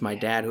talked with my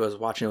dad who was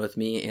watching it with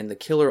me, and the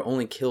killer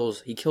only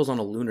kills on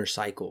a lunar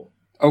cycle.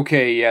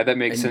 Okay, yeah, that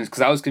makes sense,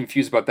 because I was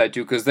confused about that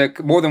too, because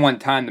more than one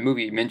time the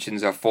movie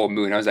mentions a full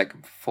moon. I was like,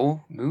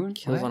 full moon?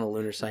 Kills on a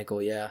lunar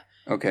cycle, yeah.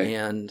 Okay.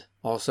 And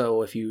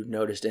also, if you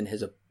noticed in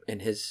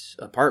his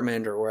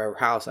apartment or wherever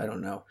house, I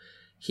don't know,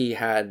 he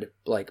had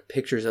like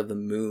pictures of the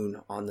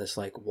moon on this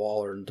like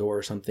wall or door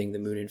or something, the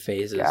moon in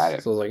phases. Got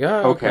it. So I was like,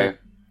 oh, okay.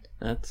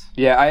 That's...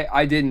 Yeah,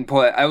 I didn't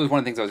pull it. That was one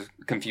of the things I was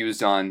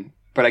confused on,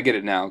 but I get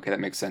it now. Okay, that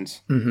makes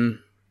sense.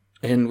 Mm-hmm.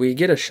 And we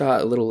get a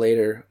shot a little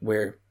later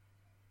where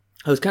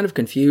I was kind of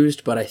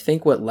confused, but I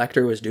think what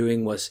Lecter was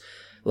doing was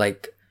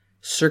like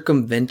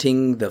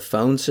circumventing the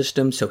phone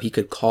system so he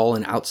could call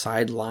an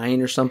outside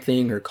line or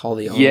something or call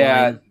the own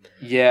line.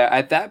 Yeah,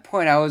 at that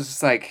point I was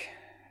just like,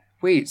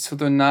 wait, so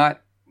they're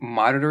not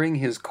monitoring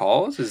his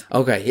calls?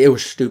 Okay, it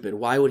was stupid.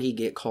 Why would he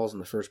get calls in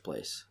the first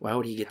place? Why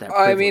would he get that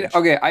privilege? I mean,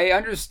 okay, I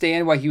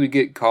understand why he would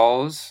get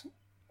calls.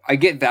 I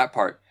get that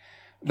part.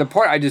 The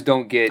part I just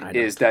don't get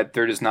is that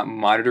they're just not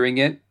monitoring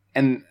it.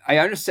 And I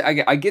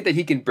understand. I get that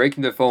he can break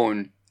into the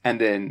phone and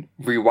then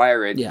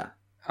rewire it. Yeah.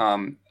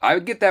 I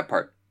would get that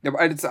part.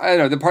 I don't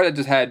know. The part I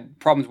just had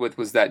problems with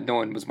was that no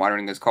one was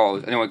monitoring his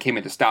calls. No one came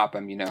in to stop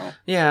him,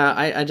 Yeah,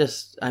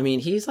 I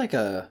mean, he's like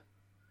a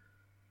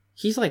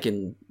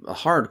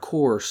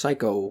hardcore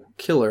psycho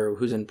killer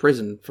who's in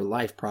prison for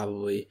life,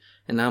 probably.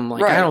 And I'm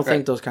like, I don't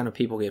think those kind of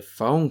people get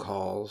phone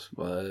calls,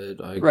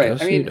 but I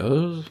guess he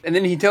does. And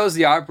then he tells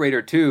the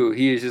operator, too.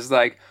 He is just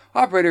like,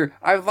 operator,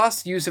 I've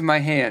lost use of my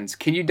hands.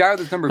 Can you dial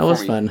this number for me? That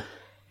was fun.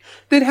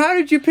 Then how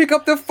did you pick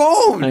up the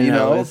phone? I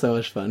know, it's so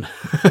much fun.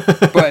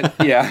 But,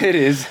 yeah, it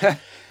is.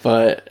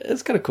 But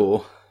it's kind of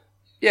cool.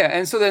 Yeah,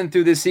 and so then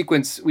through this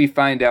sequence, we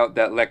find out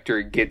that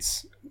Lecter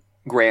gets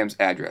Graham's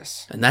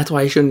address. And that's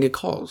why he shouldn't get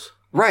calls.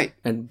 Right.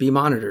 And be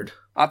monitored.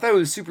 I thought it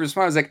was super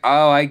smart. I was like,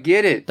 oh, I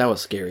get it. That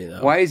was scary,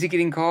 though. Why is he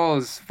getting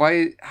calls?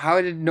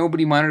 How did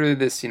nobody monitor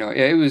this? Yeah,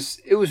 it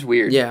was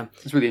weird. Yeah.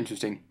 It's really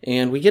interesting.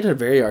 And we get a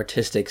very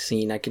artistic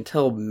scene. I can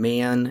tell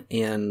Mann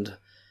and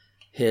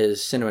his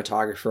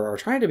cinematographer are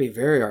trying to be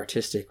very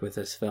artistic with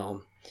this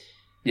film.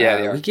 Yeah,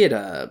 they are. We get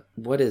a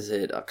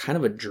kind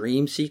of a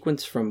dream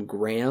sequence from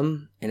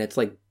Graham, and it's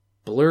like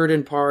blurred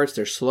in parts.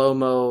 There's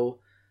slow-mo.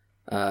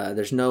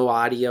 There's no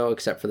audio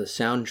except for the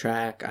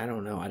soundtrack. I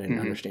don't know. I didn't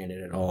understand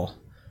it at all.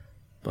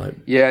 But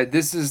yeah,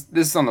 this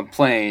is on the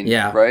plane.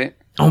 Yeah. Right.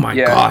 Oh my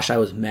gosh, I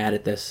was mad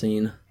at this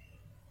scene.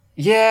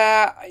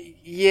 Yeah.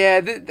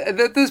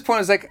 At this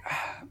point, it's like,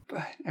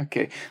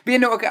 okay,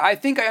 but okay. I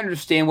think I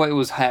understand what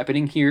was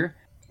happening here.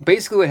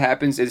 Basically, what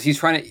happens is he's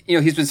trying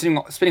to, he's been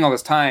spending all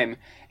this time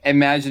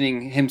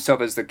imagining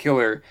himself as the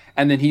killer,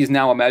 and then he's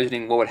now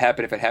imagining what would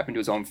happen if it happened to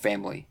his own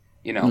family.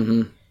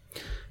 Mm-hmm.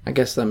 I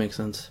guess that makes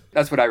sense.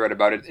 That's what I read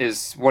about it,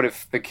 is what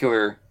if the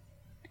killer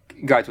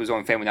got to his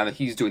own family now that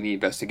he's doing the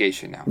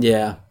investigation now?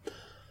 Yeah.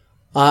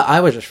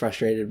 I was just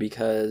frustrated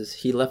because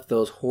he left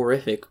those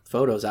horrific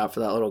photos out for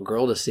that little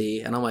girl to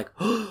see, and I'm like,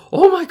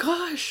 oh my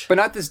gosh! But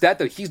not just that,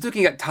 though. He's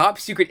looking at top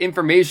secret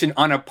information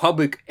on a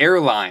public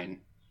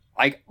airline.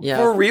 Like,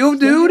 for real,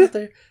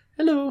 dude?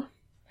 Hello.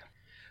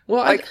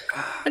 Well, like,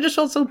 I just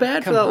felt so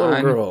bad for that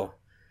little girl.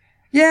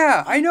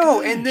 Yeah, I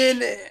know. And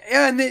then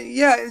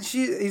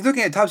he's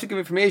looking at top secret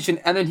information,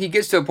 and then he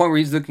gets to a point where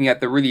he's looking at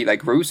the really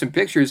like gruesome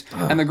pictures,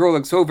 and the girl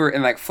looks over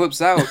and like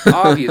flips out,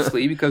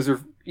 obviously, because they're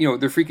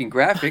freaking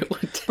graphic.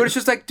 But it's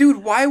just like,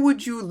 dude, why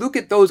would you look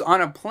at those on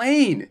a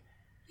plane?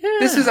 Yeah.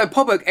 This is a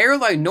public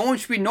airline. No one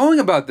should be knowing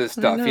about this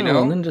stuff,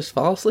 And then just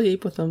fall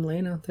asleep with them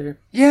laying out there.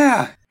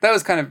 Yeah, that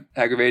was kind of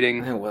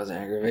aggravating. It was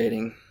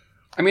aggravating.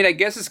 I mean, I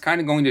guess it's kind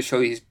of going to show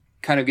that he's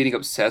kind of getting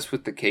obsessed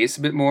with the case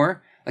a bit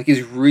more. Like,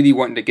 he's really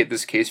wanting to get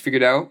this case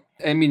figured out.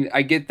 I mean,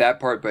 I get that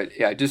part, but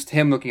yeah, just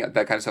him looking at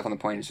that kind of stuff on the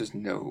plane is just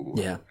no.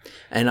 Yeah.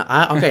 And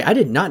I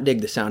did not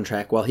dig the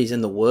soundtrack while he's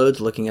in the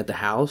woods looking at the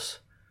house.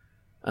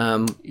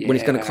 When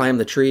he's going to climb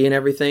the tree and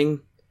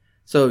everything.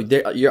 So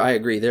I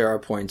agree. There are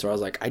points where I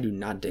was like, I do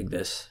not dig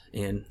this.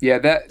 And yeah,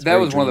 that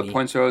was one of the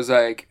points where I was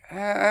like,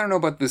 I don't know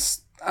about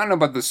this. I don't know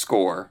about the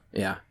score.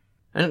 Yeah.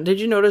 And did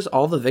you notice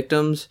all the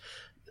victims?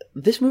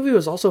 This movie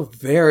was also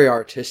very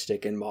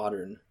artistic and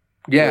modern.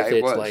 Yeah,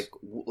 it was. Like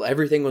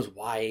everything was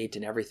white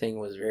and everything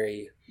was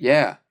very.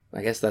 Yeah.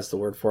 I guess that's the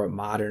word for it,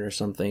 modern or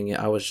something.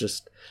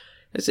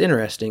 It's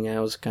interesting. I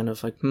was kind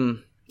of like,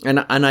 And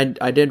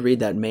I did read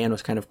that Mann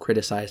was kind of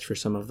criticized for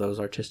some of those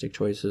artistic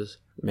choices,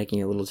 making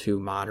it a little too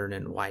modern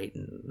and white,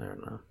 and I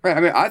don't know. Right. I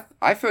mean,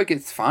 I feel like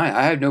it's fine.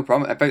 I have no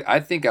problem. In fact, I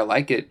think I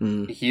like it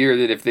here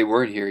that if they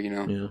weren't here, you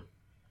know. Yeah.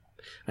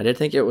 I did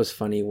think it was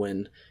funny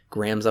when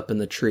Graham's up in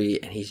the tree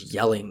and he's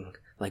yelling,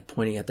 like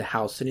pointing at the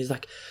house, and he's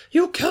like,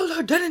 "You killed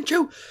her, didn't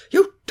you?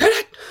 You did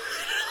it!"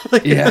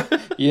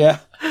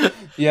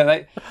 Yeah.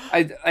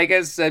 Like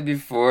I said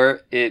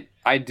before,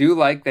 I do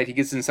like that he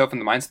gets himself in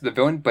the mindset of the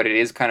villain, but it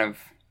is kind of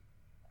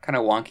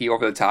wonky,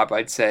 over the top,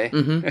 I'd say.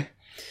 Mm-hmm.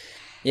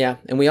 Yeah,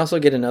 and we also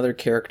get another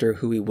character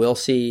who we will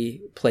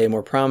see play a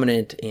more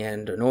prominent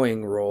and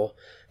annoying role,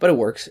 but it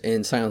works.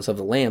 In Silence of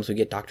the Lambs, we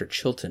get Dr.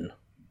 Chilton.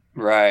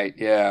 Right,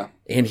 yeah.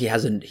 And he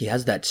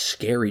has that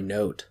scary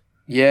note.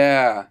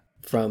 Yeah.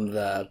 From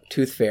the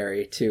Tooth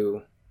Fairy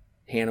to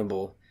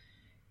Hannibal.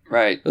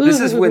 Right.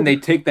 This is when they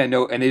take that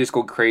note and they just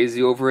go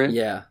crazy over it.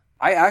 Yeah.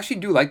 I actually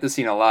do like the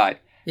scene a lot.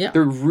 Yeah.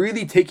 They're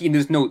really taking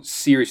this note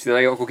seriously.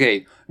 They're like,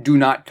 okay, do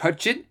not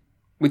touch it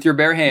with your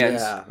bare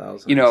hands. Yeah, that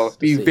was nice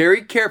be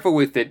very careful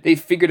with it. They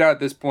figured out at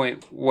this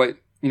point what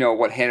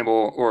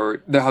Hannibal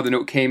or how the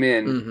note came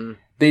in. Mm-hmm.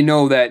 They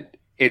know that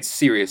it's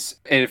serious.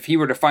 And if he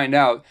were to find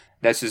out,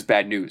 that's just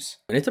bad news.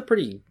 And it's a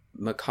pretty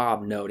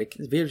macabre note.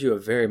 It gives you a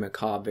very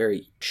macabre,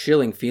 very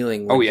chilling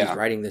feeling when he's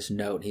writing this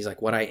note. He's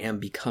like, what I am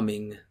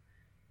becoming.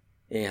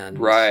 And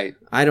right.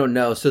 I don't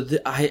know. So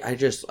I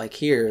just like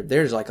here,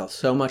 there's like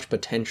so much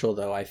potential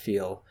though, I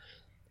feel,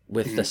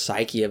 with the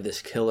psyche of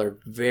this killer.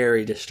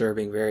 Very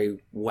disturbing, very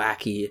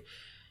wacky.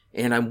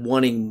 And I'm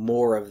wanting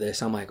more of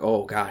this. I'm like,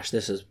 oh gosh,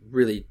 this is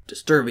really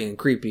disturbing and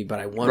creepy, but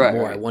I want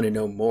more. Right. I want to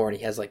know more. And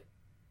he has like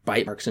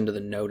bite marks into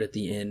the note at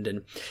the end.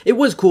 And it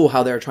was cool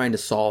how they're trying to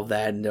solve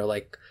that. And they're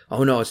like,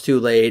 oh no, it's too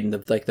late. And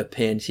the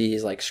pin,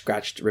 he's like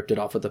ripped it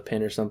off with a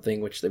pin or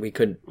something, which we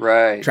couldn't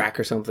track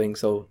or something.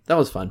 So that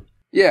was fun.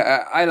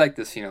 Yeah, I like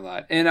this scene a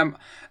lot. And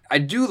I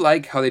do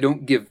like how they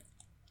don't give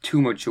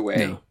too much away.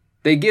 No.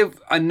 They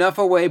give enough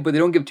away, but they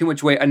don't give too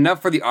much away.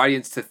 Enough for the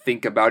audience to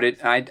think about it.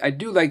 And I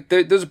do like,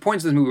 there's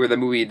points in the movie where the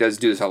movie does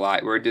do this a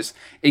lot, where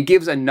it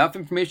gives enough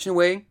information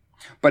away,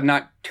 but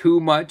not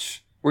too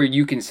much, where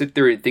you can sit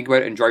there and think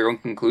about it and draw your own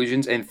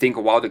conclusions and think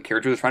while the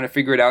characters are trying to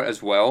figure it out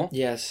as well.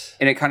 Yes.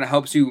 And it kind of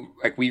helps you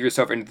like weave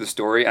yourself into the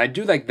story. And I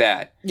do like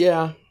that.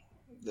 Yeah.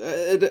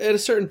 At a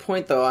certain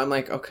point, though, I'm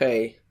like,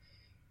 okay,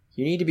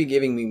 you need to be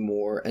giving me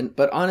more.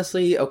 But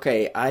honestly,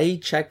 okay, I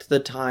checked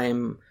the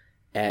time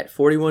at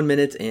 41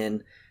 minutes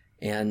in,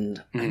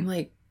 and I'm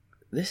like,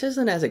 this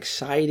isn't as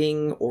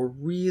exciting or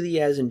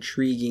really as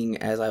intriguing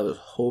as I was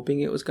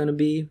hoping it was going to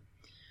be.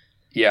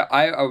 Yeah,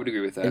 I would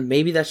agree with that. And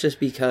maybe that's just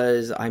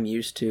because I'm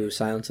used to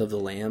Silence of the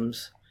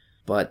Lambs.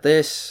 But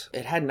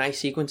it had nice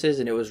sequences,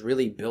 and it was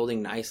really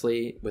building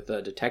nicely with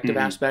the detective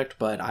aspect,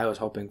 but I was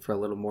hoping for a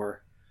little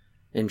more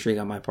intrigue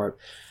on my part.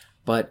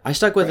 But I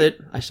stuck with it.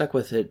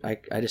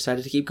 I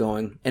decided to keep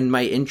going. And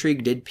my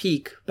intrigue did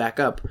peak back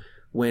up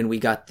when we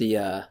got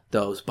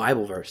those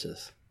Bible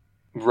verses.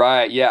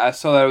 Right, yeah. I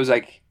saw that. I was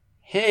like,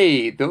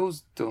 hey,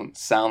 those don't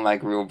sound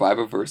like real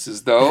Bible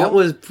verses, though. That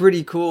was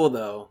pretty cool,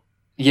 though.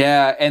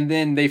 Yeah, and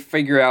then they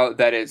figure out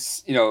that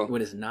it's,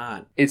 when it's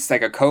not. It's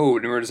like a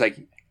code, and we're just like,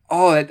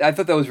 oh, I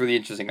thought that was really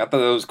interesting. I thought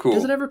that was cool.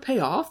 Does it ever pay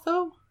off,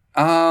 though?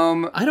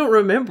 I don't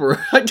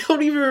remember. I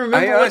don't even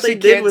remember what they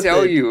did with it. I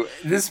honestly can't tell you.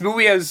 This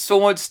movie has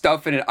so much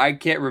stuff in it, I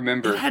can't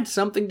remember. It had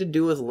something to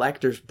do with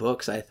Lecter's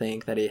books, I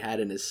think, that he had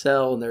in his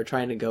cell, and they were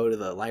trying to go to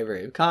the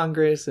Library of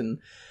Congress, and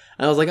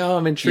I was like, oh,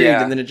 I'm intrigued,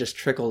 and then it just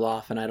trickled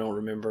off, and I don't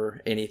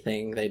remember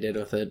anything they did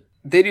with it.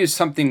 They do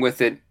something with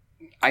it.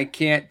 I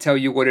can't tell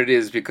you what it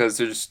is, because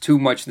there's too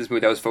much in this movie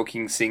that I was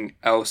focusing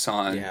else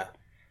on. Yeah.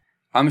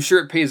 I'm sure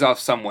it pays off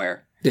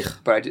somewhere.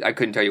 But I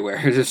couldn't tell you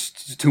where. There's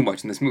just too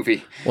much in this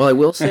movie. Well, I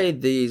will say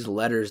these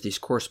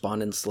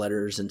correspondence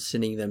letters and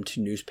sending them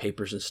to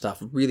newspapers and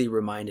stuff really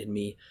reminded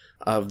me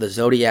of the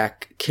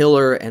Zodiac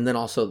Killer, and then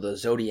also the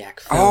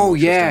Zodiac film. Oh,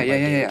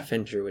 yeah.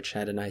 Fincher, which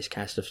had a nice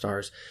cast of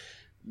stars.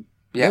 Yeah.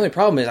 The only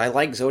problem is I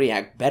like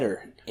Zodiac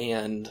better,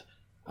 and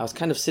I was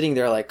kind of sitting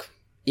there like,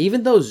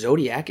 even though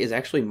Zodiac is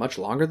actually much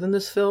longer than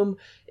this film,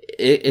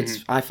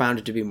 it's I found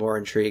it to be more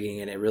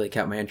intriguing, and it really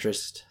kept my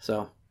interest.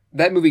 So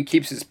that movie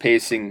keeps its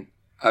pacing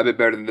a bit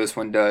better than this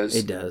one does.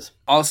 It does.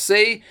 I'll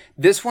say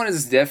this one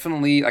is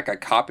definitely like a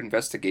cop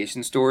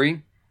investigation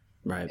story.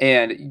 Right.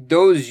 And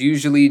those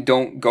usually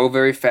don't go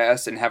very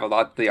fast and have a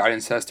lot the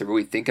audience has to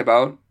really think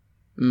about.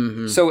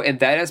 Mm-hmm. So in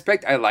that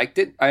aspect, I liked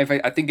it. I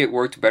think it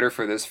worked better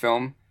for this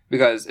film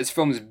because this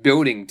film is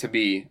building to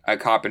be a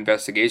cop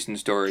investigation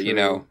story,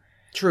 True.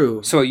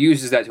 True. So it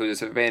uses that to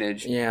its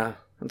advantage. Yeah,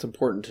 that's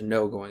important to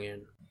know going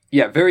in.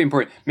 Yeah, very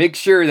important. Make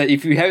sure that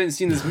if you haven't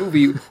seen this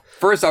movie,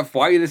 first off,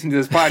 why are you listening to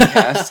this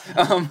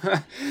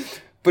podcast?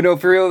 But no,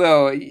 for real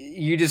though,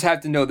 you just have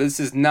to know this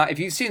is not, if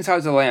you've seen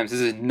Silence of the Lambs, this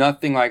is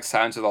nothing like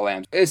Silence of the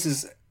Lambs. This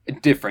is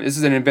different. This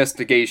is an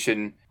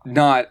investigation,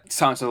 not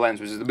Silence of the Lambs,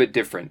 which is a bit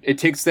different. It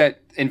takes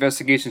that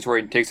investigation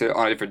story and takes it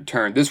on a different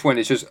turn. This one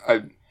is just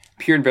a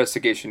pure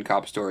investigation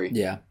cop story.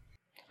 Yeah.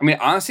 I mean,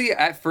 honestly,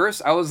 at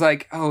first, I was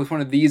like, oh, it's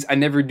one of these. I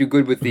never do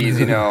good with these,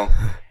 you know.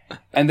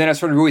 And then I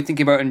started really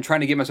thinking about it and trying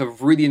to get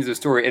myself really into the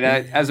story. And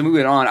as the movie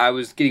went on, I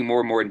was getting more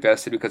and more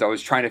invested because I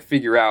was trying to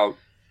figure out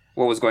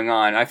what was going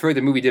on. I feel like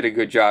the movie did a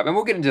good job. And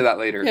we'll get into that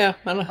later. Yeah,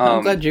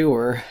 I'm glad you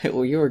were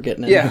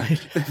getting into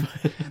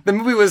it. the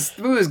movie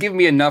was giving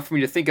me enough for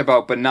me to think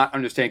about, but not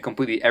understand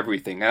completely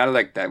everything. And I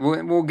like that.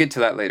 We'll get to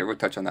that later. We'll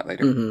touch on that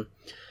later.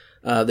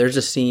 Mm-hmm. There's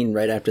a scene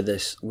right after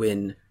this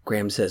when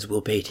Graham says,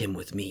 "We'll bait him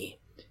with me."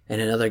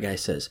 And another guy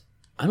says,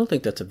 "I don't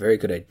think that's a very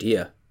good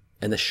idea."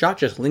 And the shot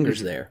just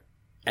lingers there.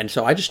 And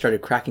so I just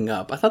started cracking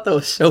up. I thought that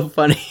was so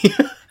funny.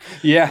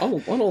 Yeah.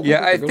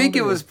 I think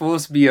it was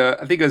supposed to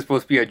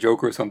be a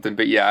joke or something,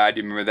 but yeah, I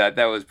do remember that.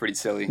 That was pretty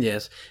silly.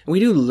 Yes. And we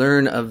do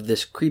learn of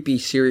this creepy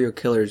serial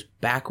killer's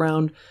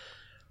background,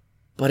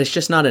 but it's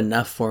just not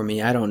enough for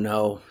me. I don't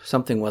know.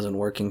 Something wasn't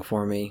working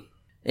for me.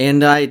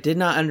 And I did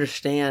not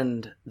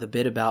understand the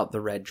bit about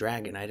the red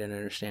dragon. I didn't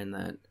understand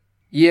that.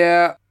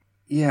 Yeah,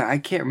 I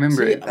can't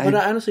remember it. But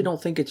I honestly don't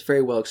think it's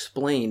very well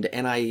explained,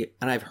 and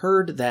I've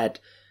heard that.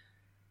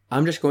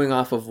 I'm just going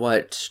off of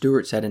what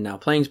Stuart said in Now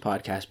Playing's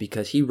podcast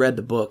because he read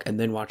the book and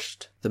then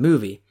watched the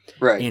movie.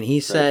 Right. And he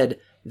said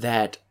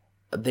that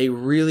they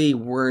really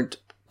weren't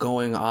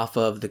going off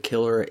of the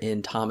killer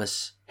in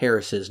Thomas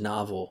Harris's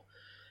novel.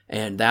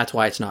 And that's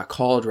why it's not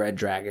called Red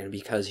Dragon,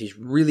 because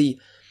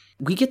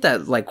we get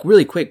that like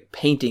really quick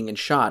painting and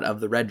shot of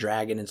the Red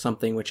Dragon in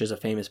something which is a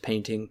famous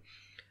painting.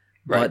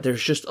 Right. But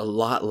there's just a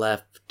lot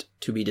left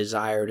to be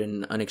desired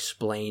and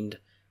unexplained.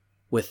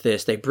 With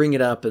this, they bring it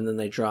up and then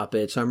they drop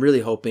it. So I'm really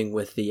hoping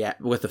with the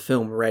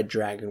film Red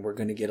Dragon, we're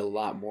going to get a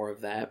lot more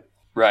of that.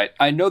 Right.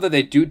 I know that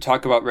they do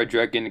talk about Red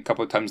Dragon a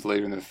couple of times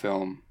later in the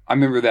film. I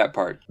remember that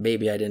part.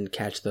 Maybe I didn't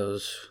catch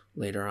those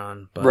later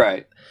on, but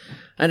right.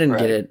 I didn't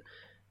get it.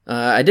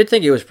 I did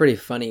think it was pretty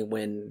funny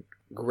when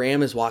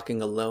Graham is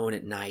walking alone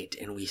at night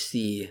and we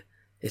see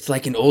it's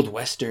like an old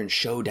Western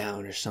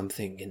showdown or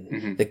something,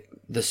 and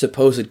the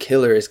supposed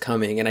killer is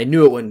coming, and I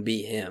knew it wouldn't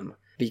be him.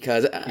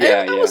 Because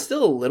I was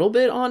still a little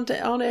bit on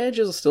edge.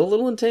 It was still a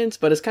little intense,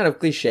 but it's kind of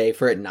cliche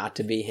for it not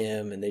to be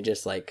him. And they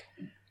just throw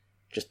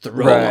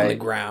him on the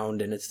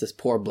ground, and it's this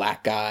poor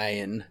black guy.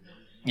 And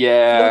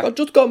yeah, I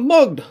just got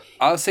mugged.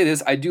 I'll say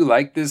this: I do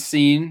like this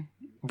scene,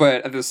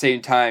 but at the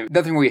same time,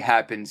 nothing really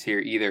happens here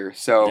either.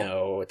 So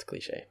no, it's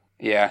cliche.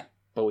 Yeah,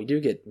 but we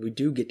do get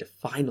to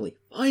finally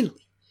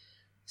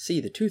see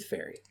the Tooth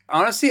Fairy.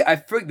 Honestly, I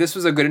feel like this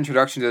was a good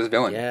introduction to this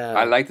villain. Yeah,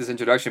 I like this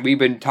introduction. We've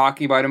been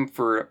talking about him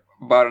for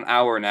about an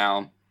hour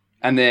now,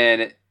 and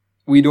then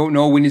we don't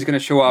know when he's going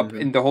to show up.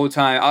 And the whole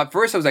time, at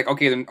first I was like,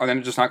 okay, then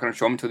they're just not going to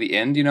show him until the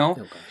end, you know?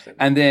 Oh, gosh,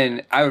 and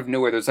then out of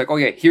nowhere, there's like, oh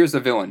yeah, here's the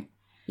villain.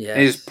 Yeah.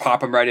 And they just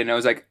pop him right in. And I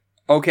was like,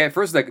 okay, at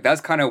first like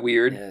that's kind of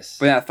weird. Yes.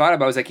 But then I thought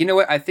about it, I was like, you know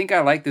what? I think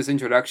I like this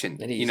introduction.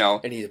 And you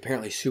know, and he's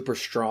apparently super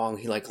strong.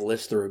 He like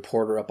lifts the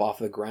reporter up off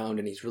the ground,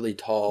 and he's really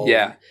tall.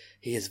 Yeah.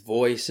 His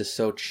voice is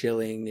so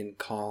chilling and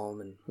calm,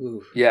 and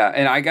oof. Yeah,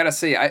 and I gotta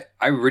say,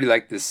 I really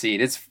like this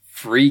scene. It's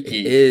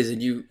freaky. It is,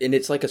 and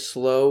it's like a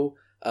slow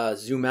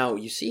zoom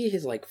out. You see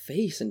his like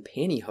face and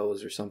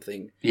pantyhose or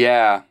something.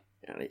 Yeah.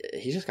 And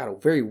he's just got a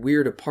very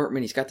weird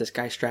apartment. He's got this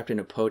guy strapped in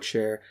a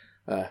chair.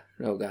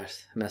 Oh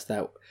gosh, I messed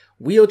that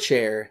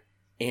wheelchair.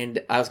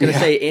 And I was gonna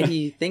say, and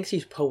he thinks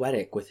he's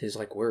poetic with his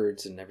like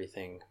words and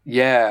everything.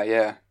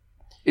 Yeah.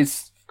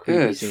 It's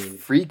creepy.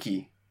 It's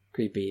freaky.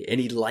 Creepy, and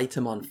he lights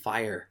him on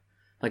fire,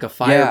 like a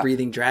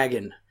fire-breathing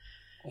dragon.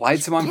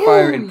 Lights him on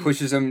fire and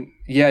pushes him,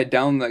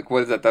 down, like,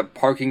 what is that, the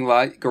parking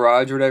lot,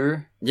 garage or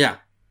whatever? Yeah.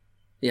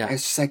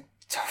 It's just like,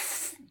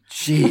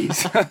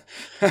 jeez.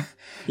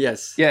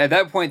 Yes. Yeah, at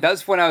that point,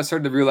 that's when I was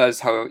starting to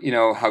realize how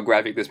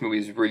graphic this movie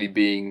is really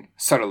being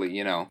subtly,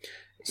 you know.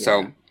 Yeah.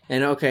 So.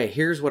 And okay,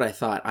 here's what I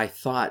thought. I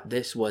thought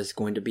this was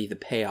going to be the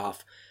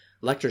payoff.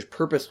 Lecter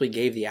purposely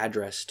gave the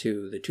address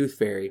to the Tooth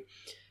Fairy,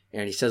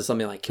 and he says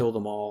something like, kill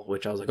them all,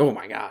 which I was like, oh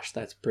my gosh,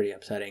 that's pretty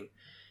upsetting.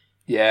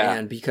 Yeah.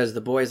 And because the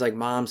boy's like,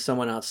 Mom,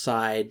 someone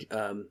outside,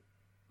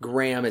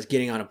 Graham is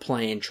getting on a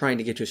plane trying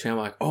to get to his family.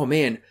 I'm like, oh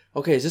man,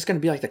 okay, is this going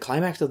to be like the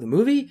climax of the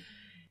movie?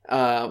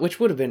 Which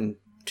would have been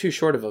too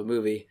short of a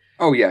movie.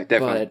 Oh yeah,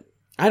 definitely. But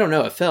I don't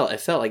know. It felt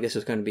like this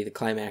was going to be the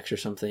climax or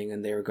something,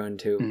 and they were going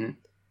to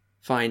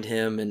find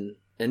him, and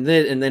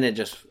then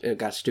it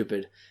got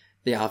stupid.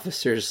 The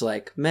officer's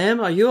like, ma'am,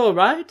 are you all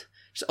right?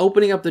 Just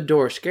opening up the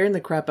door, scaring the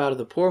crap out of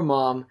the poor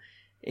mom,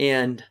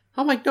 and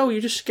I'm like, no, you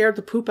just scared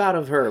the poop out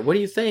of her. What do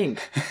you think?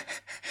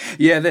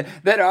 Yeah,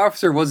 that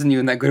officer wasn't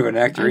even that good of an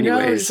actor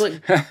anyways. He's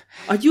like,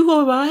 are you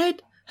all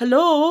right?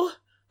 Hello?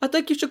 I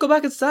think you should go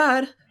back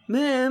inside.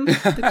 Ma'am, I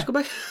think you should go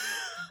back.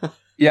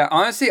 Yeah,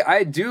 honestly,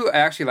 I do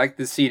actually like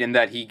this scene in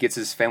that he gets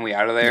his family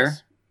out of there.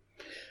 Yes.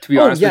 To be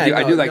honest with you,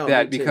 I do no,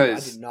 that me too.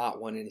 because I did not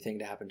want anything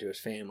to happen to his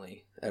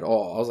family at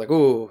all. I was like,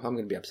 oh, I'm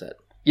going to be upset.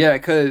 Yeah,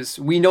 because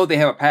we know they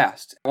have a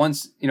past.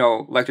 Once,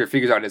 Lecter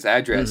figures out his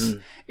address,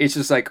 it's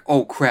just like,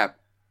 oh, crap,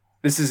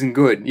 this isn't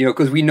good,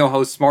 because we know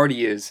how smart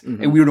he is,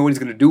 and we don't know what he's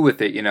going to do with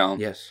it,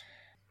 Yes.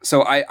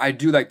 So I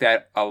do like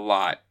that a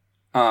lot,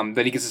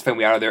 that he gets his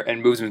family out of there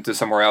and moves them to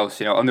somewhere else,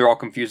 and they're all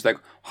confused, like,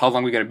 how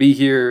long are we going to be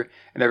here?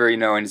 And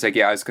and he's like,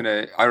 yeah,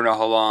 I don't know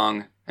how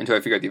long until I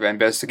figure out the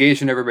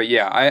investigation ever, but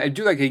yeah, I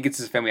do like he gets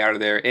his family out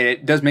of there, and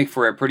it does make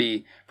for a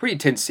pretty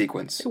tense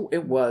sequence.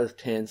 It was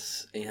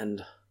tense,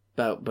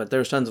 But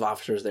there's tons of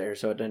officers there,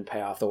 so it didn't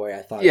pay off the way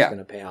I thought it was going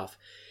to pay off.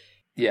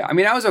 Yeah, I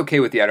mean, I was okay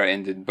with the how it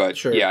ended, but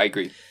sure. Yeah, I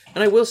agree.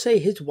 And I will say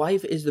his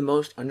wife is the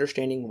most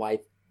understanding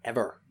wife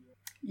ever.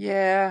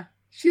 Yeah,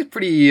 she's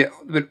pretty a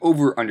bit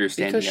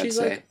over-understanding, because she's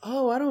I'd say. Like,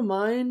 oh, I don't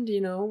mind,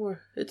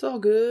 it's all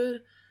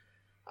good.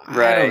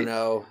 Right. I don't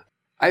know.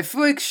 I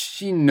feel like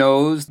she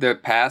knows the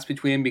past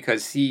between him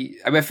because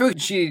I feel like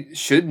she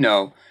should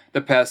know the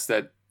past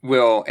that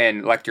Will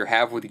and Lecter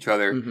have with each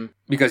other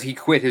because he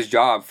quit his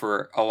job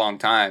for a long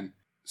time.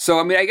 So,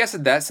 I mean, I guess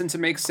in that sense it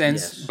makes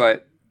sense,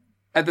 but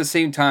at the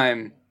same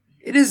time,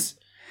 it is...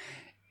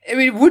 I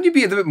mean, wouldn't you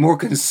be a little bit more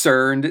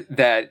concerned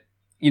that,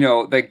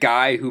 the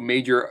guy who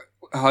made your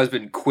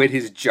husband quit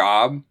his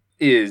job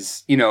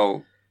is,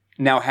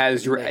 now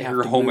has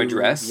your home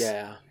address?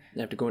 Yeah,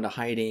 they have to go into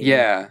hiding.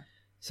 Yeah.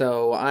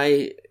 So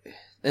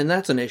and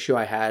that's an issue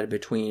I had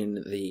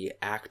between the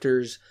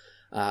actors.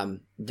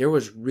 There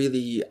was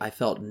really, I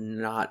felt,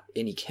 not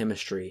any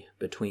chemistry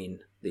between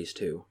these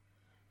two.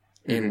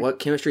 And what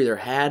chemistry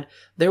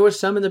there was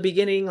some in the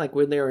beginning, like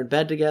when they were in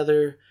bed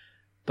together,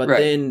 but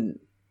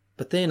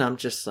then I'm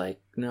just like,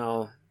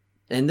 no.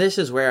 And this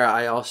is where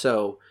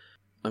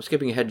I'm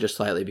skipping ahead just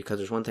slightly because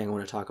there's one thing I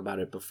want to talk about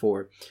it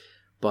before,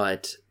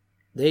 but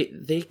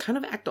they kind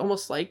of act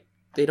almost like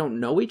they don't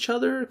know each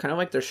other, kind of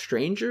like they're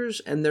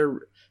strangers, and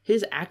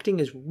his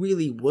acting is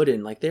really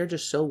wooden, like they're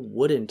just so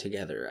wooden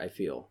together, I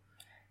feel.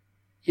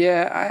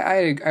 Yeah,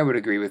 I would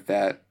agree with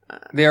that.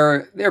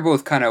 They're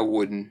both kind of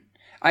wooden.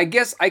 I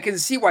guess I can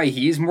see why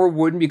he's more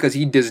wooden because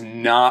he does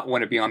not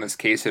want to be on this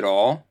case at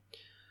all.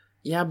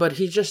 Yeah, but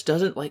he just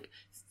doesn't like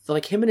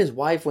him and his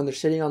wife when they're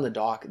sitting on the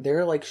dock.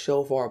 They're like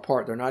so far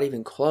apart. They're not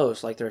even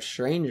close. Like they're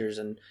strangers,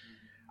 and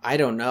I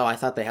don't know. I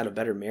thought they had a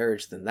better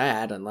marriage than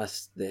that,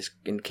 unless this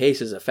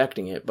case is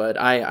affecting it. But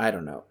I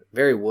don't know.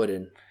 Very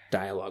wooden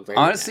dialogue.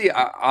 Honestly,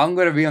 I'm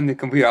going to be on the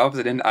complete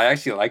opposite end. I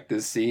actually like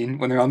this scene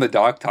when they're on the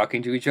dock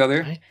talking to each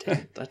other. I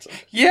didn't. That's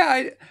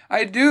yeah,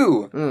 I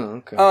do.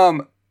 Oh,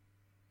 okay.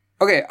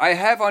 Okay, I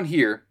have on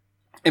here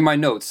in my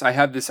notes. I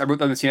wrote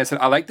down the scene. I said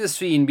I like this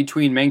scene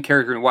between main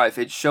character and wife.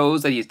 It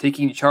shows that he's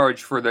taking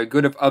charge for the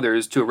good of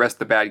others to arrest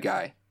the bad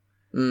guy.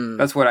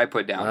 That's what I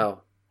put down.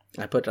 Wow,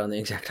 I put down the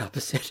exact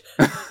opposite.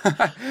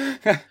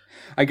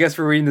 I guess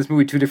we're reading this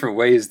movie two different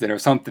ways then or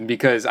something,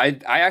 because I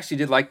actually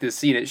did like this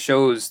scene. It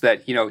shows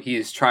that,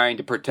 he's trying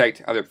to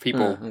protect other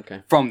people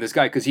from this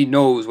guy because he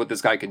knows what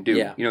this guy can do.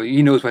 Yeah.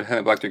 He knows what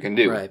Hannibal Lecter can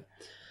do. Right.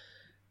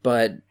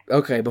 But,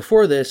 okay,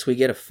 before this, we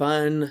get a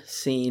fun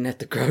scene at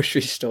the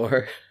grocery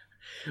store,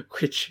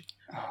 which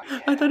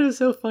I thought it was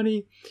so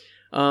funny.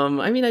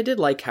 I mean, I did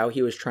like how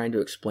he was trying to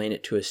explain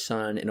it to his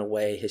son in a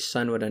way his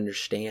son would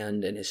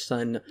understand, and his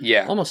son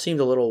almost seemed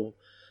a little...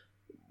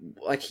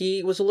 like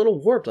he was a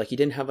little warped, like he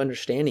didn't have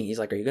understanding. He's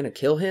like, "Are you going to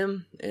kill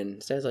him?"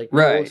 And says like,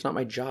 "No, it's not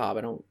my job.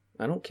 I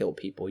don't kill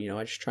people.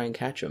 I just try and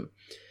catch them."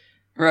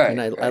 Right.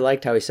 And I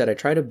liked how he said, "I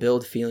try to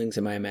build feelings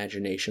in my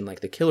imagination like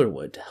the killer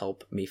would to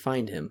help me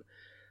find him."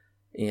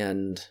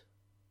 And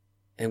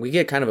we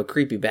get kind of a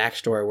creepy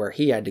backstory where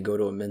he had to go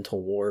to a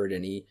mental ward,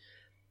 and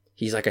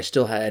he's like, "I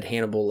still had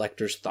Hannibal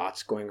Lecter's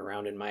thoughts going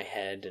around in my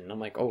head," and I'm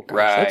like, "Oh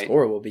gosh, that's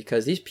horrible,"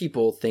 because these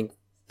people think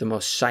the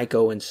most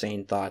psycho,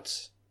 insane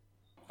thoughts.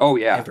 Oh,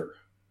 yeah. Ever.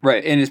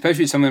 Right, and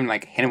especially someone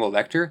like Hannibal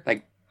Lecter,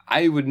 like,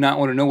 I would not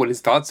want to know what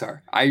his thoughts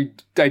are. I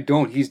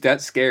don't. He's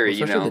that scary,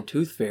 especially the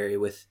Tooth Fairy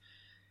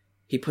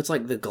he puts,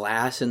 like, the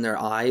glass in their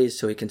eyes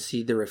so he can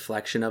see the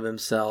reflection of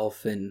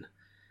himself, and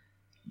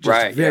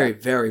just very,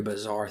 very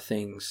bizarre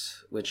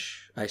things,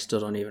 which I still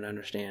don't even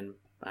understand.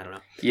 I don't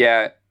know.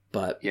 Yeah.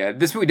 But. Yeah,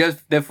 this movie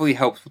does definitely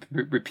help with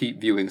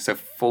repeat viewing, so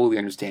fully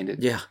understand it.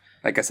 Yeah.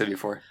 Like I said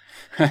before.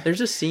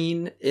 There's a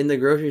scene in the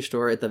grocery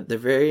store at the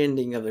very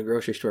ending of the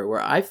grocery store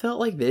where I felt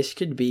like this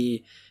could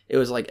be, it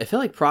felt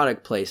like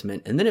product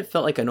placement, and then it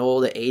felt like an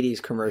old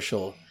 80s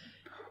commercial.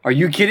 Are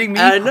you kidding me?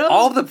 I know.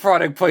 All the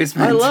product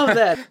placement. I love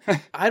that.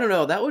 I don't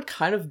know. That would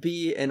kind of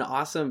be an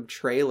awesome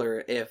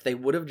trailer if they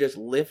would have just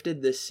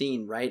lifted this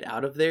scene right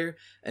out of there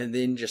and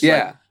then just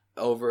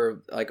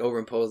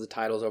overimpose the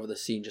titles over the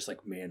scene, just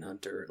like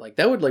Manhunter. Like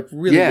that would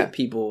really get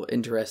people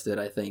interested,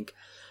 I think.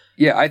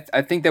 Yeah,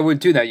 I think that would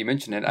too, now you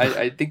mention it.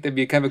 I think that'd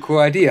be kind of a cool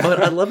idea.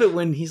 But I love it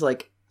when he's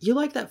like, "You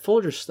like that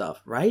Folgers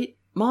stuff, right?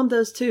 Mom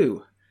does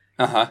too."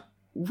 Uh-huh.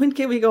 "When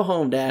can we go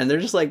home, Dad?" And they're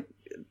just like,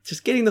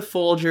 just getting the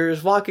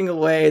Folgers, walking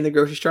away in the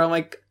grocery store. I'm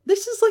like,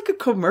 this is like a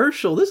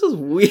commercial. This is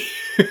weird.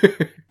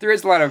 There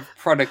is a lot of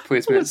product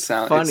placement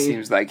sound, it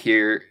seems like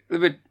here.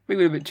 Maybe a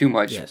little bit too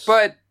much. Yes.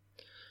 But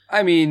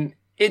I mean,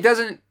 it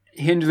doesn't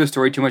hinder the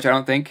story too much, I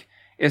don't think.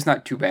 It's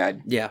not too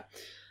bad. Yeah.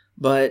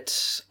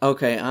 But,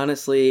 okay,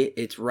 honestly,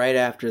 it's right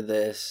after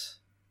this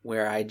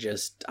where I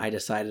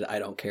decided I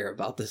don't care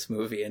about this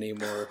movie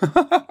anymore.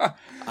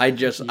 I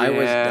was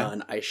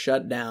done. I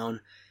shut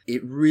down.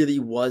 It really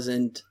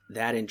wasn't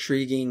that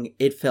intriguing.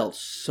 It felt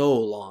so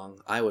long.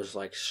 I was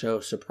like so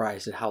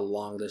surprised at how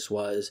long this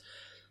was.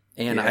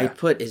 And I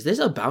put, is this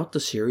about the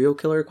serial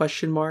killer ?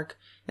 And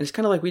it's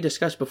kind of like we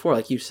discussed before,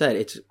 like you said,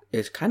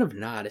 it's kind of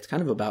not. It's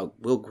kind of about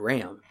Will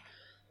Graham.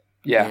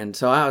 Yeah. And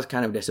so I was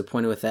kind of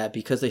disappointed with that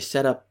because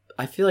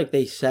I feel like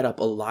they set up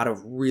a lot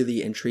of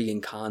really intriguing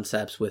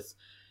concepts with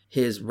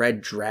his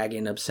red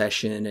dragon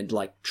obsession and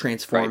like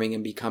transforming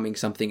and becoming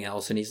something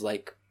else. And he's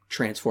like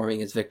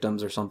transforming his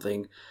victims or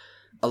something.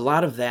 A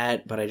lot of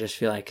that, but I just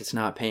feel like it's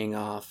not paying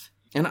off.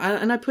 And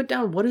I put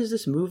down, what is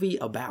this movie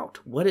about?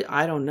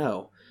 I don't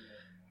know.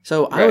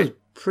 So I was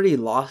pretty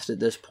lost at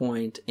this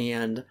point,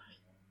 and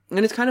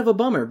it's kind of a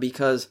bummer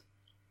because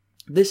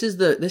this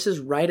is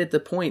right at the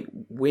point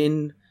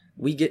when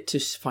we get to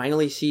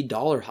finally see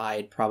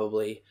Dollarhide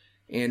probably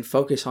and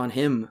focus on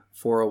him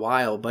for a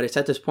while. But it's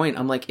at this point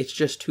I'm like, it's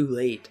just too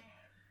late.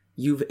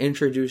 You've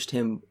introduced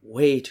him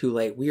way too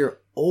late. We are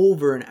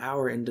over an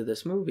hour into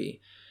this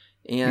movie,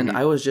 and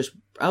I was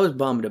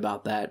bummed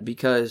about that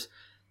because,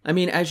 I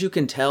mean, as you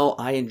can tell,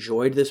 I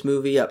enjoyed this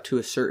movie up to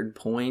a certain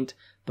point.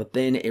 But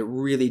then it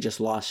really just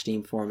lost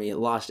steam for me. It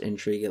lost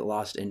intrigue. It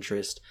lost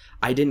interest.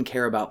 I didn't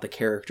care about the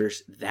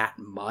characters that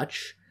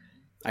much.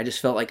 I just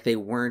felt like they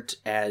weren't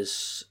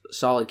as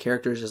solid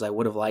characters as I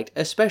would have liked,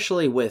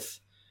 especially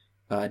with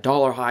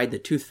Dollarhide, the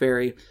Tooth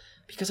Fairy,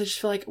 because I just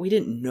feel like we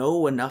didn't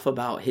know enough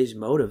about his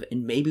motive,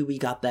 and maybe we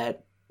got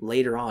that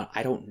later on.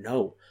 I don't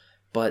know.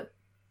 But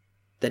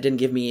that didn't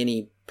give me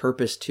any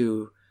purpose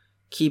to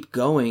keep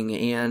going.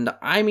 And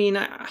I mean,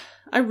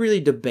 I really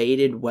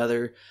debated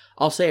whether,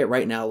 I'll say it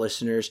right now,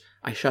 listeners,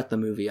 I shut the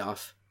movie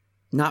off.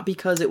 Not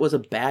because it was a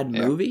bad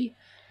movie.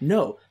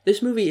 No,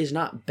 this movie is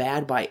not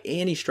bad by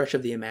any stretch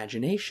of the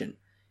imagination.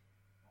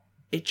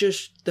 It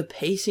just, the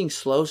pacing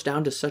slows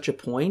down to such a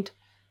point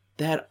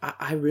that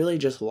I really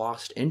just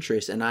lost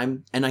interest. And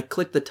I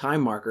clicked the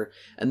time marker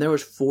and there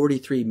was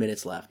 43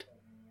 minutes left.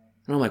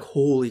 And I'm like,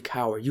 holy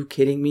cow, are you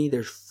kidding me?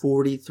 There's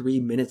 43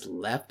 minutes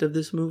left of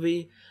this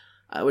movie?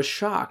 I was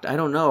shocked. I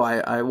don't know.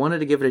 I wanted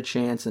to give it a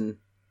chance, and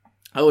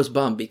I was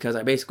bummed because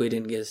I basically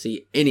didn't get to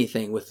see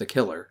anything with the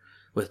killer,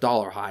 with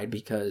Dollarhide,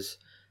 because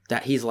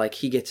that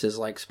he gets his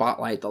like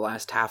spotlight the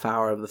last half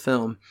hour of the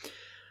film.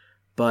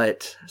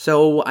 But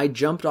so I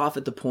jumped off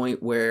at the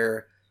point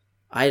where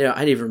I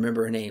didn't even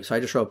remember her name, so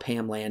I just wrote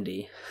Pam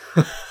Landy,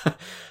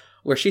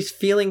 where she's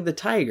feeling the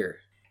tiger.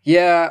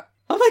 Yeah.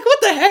 I'm like,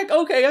 what the heck?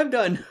 Okay, I'm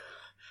done.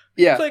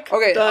 Yeah. Click,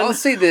 okay, done. I'll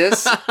say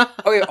this.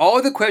 Okay,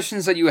 all the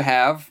questions that you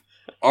have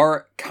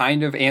are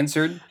kind of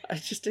answered. I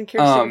just didn't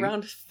care to sit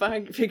around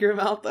to figure them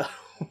out, though.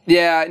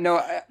 Yeah,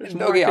 no.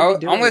 Okay, I'm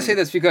going to say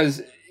this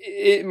because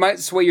it might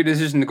sway your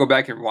decision to go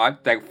back and watch,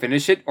 like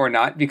finish it or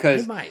not,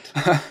 because it might.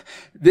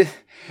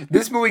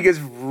 this movie gets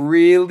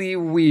really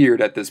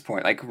weird at this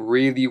point, like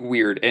really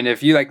weird. And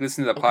if you like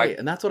listen to the podcast,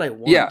 and that's what I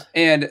want. Yeah,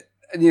 and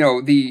you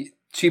know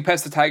she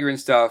pets the tiger and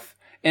stuff,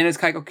 and it's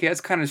kind of okay.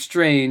 That's kind of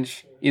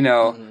strange. You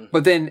know,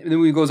 but then the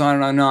movie goes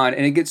on and on,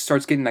 and it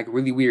starts getting like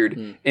really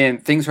weird,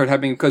 and things start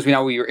happening because we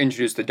were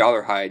introduced to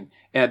Dollarhide,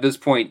 and at this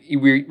point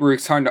we're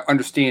starting to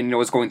understand,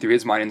 what's going through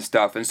his mind and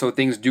stuff, and so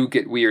things do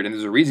get weird, and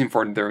there's a reason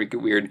for it to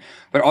get weird.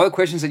 But all the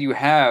questions that you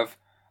have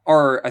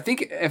are, I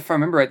think, if I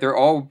remember right, they're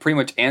all pretty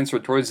much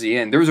answered towards the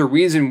end. There's a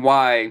reason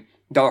why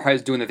Dollarhide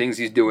is doing the things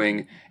he's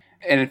doing,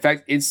 and in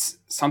fact, it's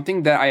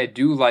something that I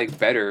do like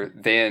better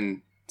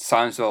than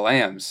Silence of the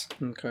Lambs.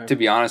 Okay. To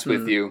be honest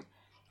with you,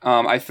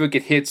 I feel like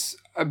it hits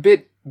a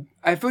bit.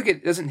 I feel like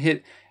it doesn't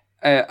hit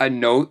a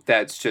note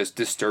that's just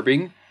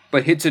disturbing,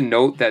 but hits a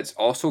note that's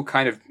also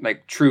kind of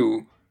like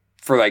true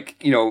for like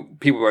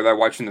people that are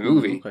watching the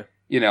movie. Okay.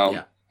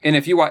 Yeah. And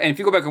if you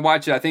go back and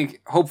watch it, I think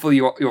hopefully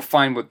you'll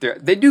find what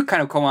they do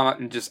kind of come out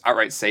and just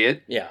outright say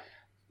it. Yeah.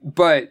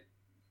 But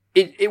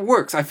it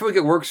works. I feel like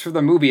it works for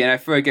the movie, and I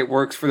feel like it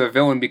works for the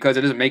villain because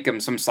it doesn't make him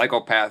some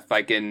psychopath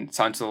like in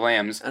Silence of the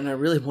Lambs. And I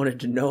really wanted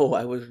to know.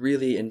 I was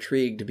really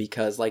intrigued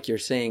because, like you're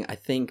saying, I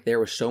think there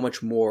was so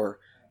much more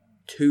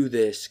to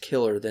this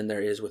killer than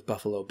there is with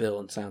Buffalo Bill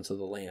in Silence of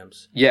the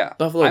Lambs. Yeah.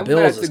 Buffalo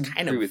Bill's is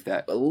kind of with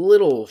that. A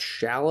little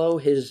shallow,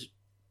 his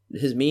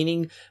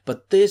meaning,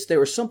 but there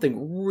was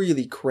something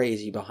really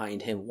crazy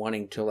behind him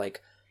wanting to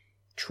like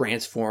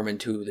transform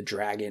into the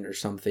dragon or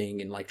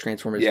something and like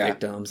transform his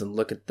victims and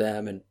look at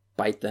them and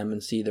bite them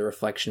and see the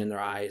reflection in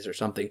their eyes or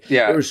something.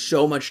 Yeah. There was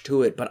so much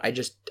to it, but I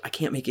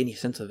can't make any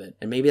sense of it.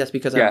 And maybe that's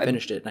because I haven't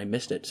finished it and I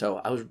missed it.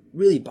 So I was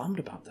really bummed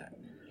about that.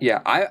 Yeah,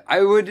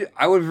 I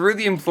would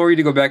really implore you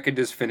to go back and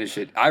just finish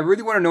it. I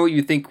really want to know what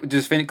you think.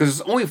 Just finish, because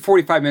there's only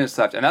 45 minutes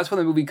left, and that's when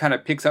the movie kind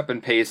of picks up in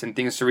pace and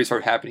things really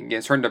start happening again.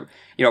 It's starting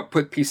to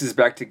put pieces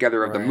back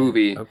together of the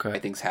movie. Okay,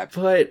 things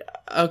happen. But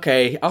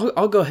okay,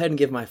 I'll go ahead and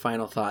give my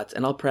final thoughts,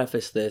 and I'll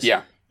preface this.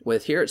 Yeah.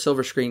 with here at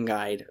Silver Screen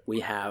Guide, we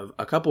have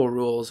a couple of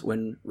rules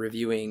when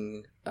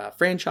reviewing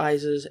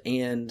franchises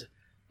and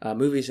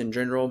movies in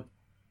general.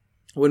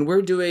 When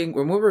we're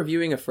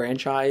reviewing a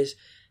franchise,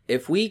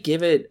 if we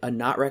give it a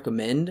not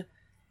recommend,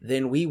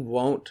 then we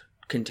won't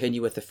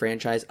continue with the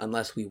franchise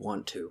unless we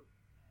want to.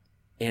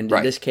 And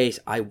in this case,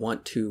 I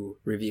want to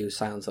review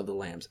Silence of the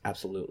Lambs,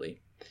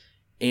 absolutely,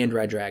 and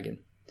Red Dragon.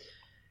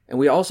 And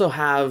we also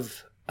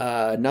have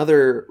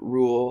another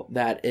rule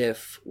that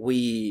if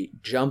we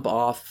jump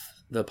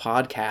off the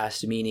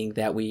podcast, meaning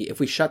that if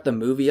we shut the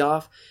movie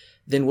off,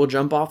 then we'll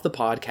jump off the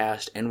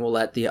podcast and we'll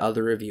let the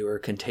other reviewer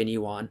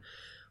continue on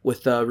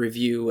with the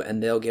review,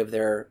 and they'll give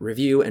their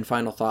review and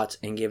final thoughts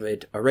and give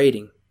it a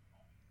rating.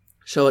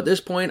 So at this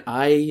point,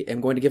 I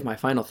am going to give my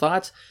final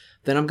thoughts.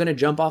 Then I'm going to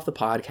jump off the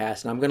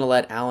podcast and I'm going to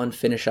let Alan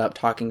finish up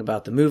talking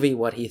about the movie,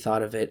 what he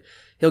thought of it.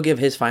 He'll give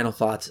his final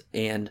thoughts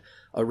and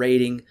a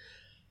rating.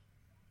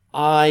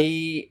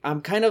 I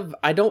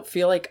don't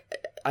feel like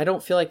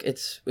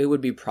it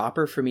would be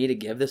proper for me to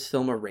give this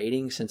film a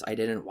rating since I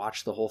didn't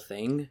watch the whole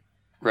thing.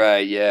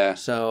 Right, yeah.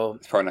 So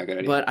it's probably not a good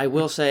idea. But I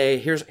will say,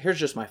 here's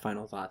just my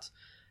final thoughts.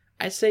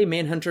 I'd say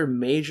Manhunter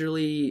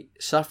majorly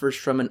suffers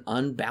from an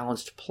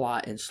unbalanced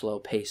plot and slow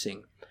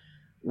pacing.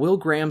 Will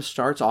Graham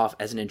starts off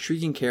as an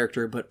intriguing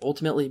character, but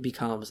ultimately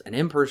becomes an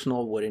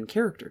impersonal wooden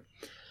character.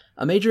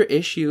 A major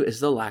issue is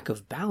the lack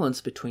of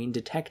balance between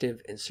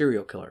detective and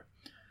serial killer.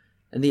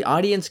 And the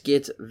audience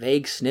gets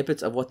vague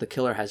snippets of what the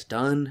killer has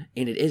done,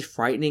 and it is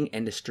frightening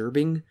and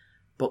disturbing,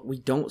 but we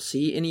don't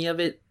see any of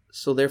it,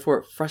 so therefore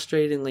it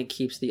frustratingly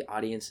keeps the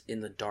audience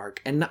in the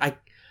dark. And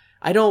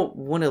I don't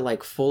want to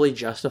fully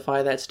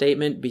justify that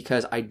statement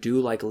because I do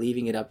like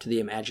leaving it up to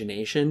the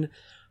imagination.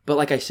 But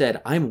like I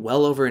said, I'm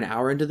well over an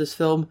hour into this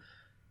film.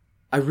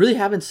 I really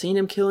haven't seen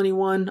him kill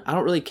anyone. I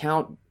don't really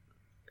count.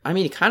 I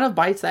mean, he kind of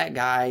bites that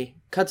guy,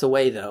 cuts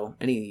away though,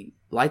 and he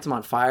lights him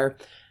on fire.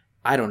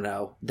 I don't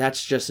know.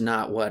 That's just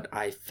not what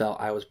I felt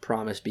I was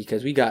promised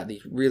because we got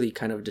these really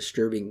kind of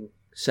disturbing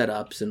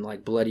setups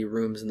and bloody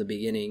rooms in the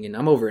beginning. And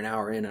I'm over an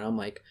hour in and I'm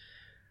like,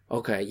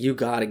 okay, you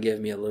got to give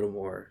me a little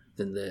more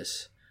than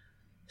this.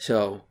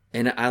 So,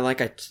 and like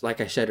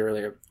I said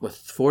earlier, with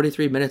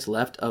 43 minutes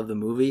left of the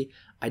movie,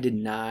 I did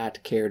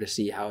not care to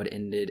see how it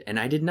ended, and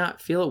I did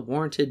not feel it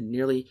warranted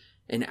nearly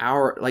an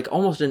hour,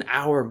 almost an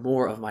hour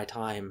more of my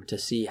time to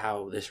see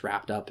how this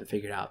wrapped up and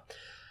figured out.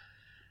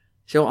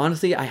 So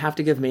honestly, I have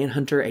to give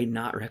Manhunter a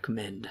not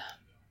recommend.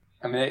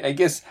 I mean, I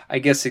guess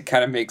it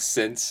kind of makes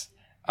sense,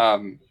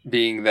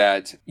 being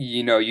that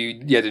you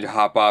had to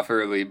hop off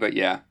early, but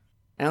yeah.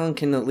 Alan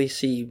can at least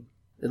see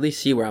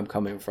where I'm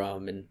coming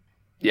from, and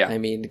yeah, I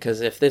mean,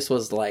 because if this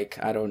was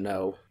I don't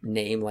know,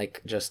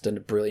 just a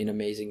brilliant,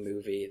 amazing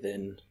movie,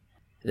 then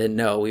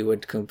no, we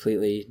would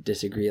completely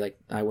disagree.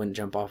 I wouldn't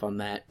jump off on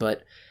that.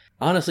 But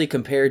honestly,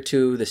 compared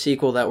to the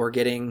sequel that we're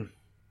getting,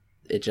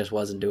 it just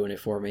wasn't doing it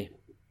for me.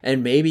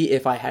 And maybe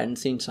if I hadn't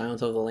seen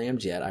Silence of the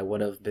Lambs yet, I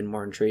would have been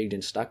more intrigued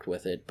and stuck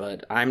with it.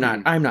 But I'm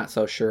not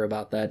so sure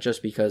about that,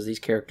 just because these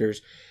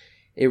characters,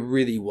 it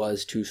really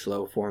was too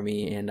slow for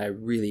me, and I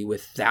really,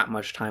 with that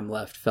much time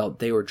left, felt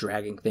they were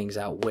dragging things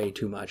out way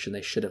too much, and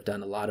they should have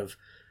done a lot of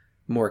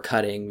more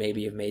cutting,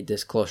 maybe have made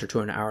this closer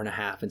to an hour and a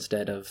half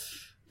instead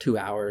of 2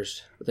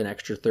 hours with an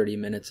extra 30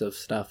 minutes of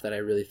stuff that I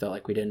really felt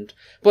like we didn't.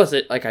 Plus,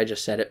 like I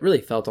just said, it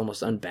really felt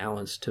almost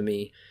unbalanced to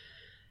me.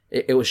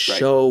 It was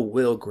so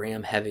Will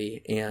Graham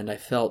heavy, and I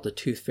felt the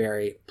Tooth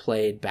Fairy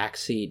played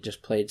backseat,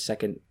 just played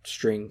second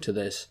string to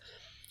this,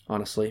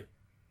 honestly.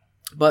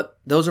 But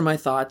those are my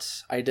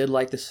thoughts. I did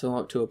like this film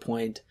up to a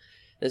point.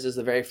 This is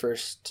the very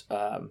first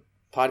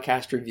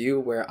podcast review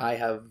where I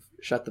have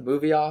shut the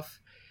movie off.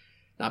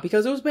 Not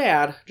because it was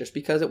bad, just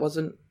because it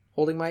wasn't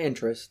holding my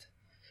interest.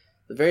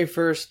 The very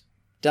first,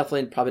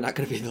 definitely probably not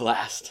going to be the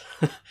last.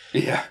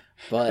 Yeah.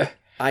 But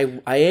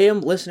I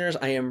am, listeners,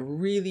 I am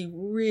really,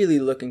 really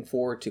looking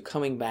forward to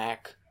coming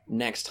back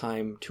next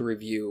time to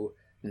review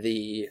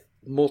the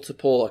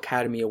multiple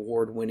Academy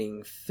Award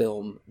winning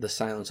film, The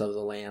Silence of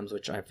the Lambs,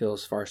 which I feel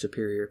is far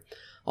superior.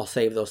 I'll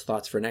save those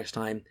thoughts for next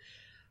time.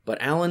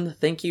 But Alan,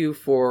 thank you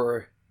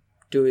for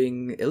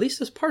doing at least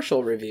this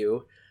partial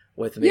review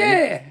with me.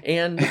 Yeah!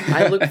 And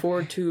I look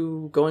forward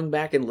to going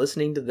back and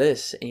listening to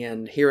this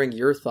and hearing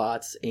your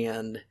thoughts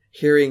and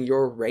hearing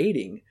your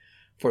rating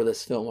for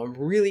this film. I'm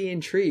really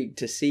intrigued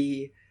to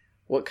see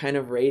what kind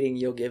of rating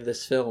you'll give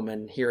this film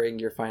and hearing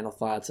your final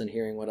thoughts and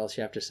hearing what else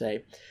you have to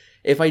say.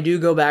 If I do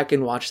go back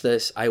and watch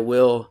this, I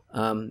will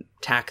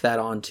tack that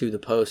onto the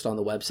post on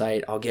the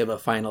website. I'll give an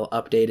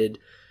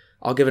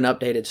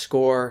updated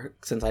score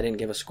since I didn't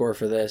give a score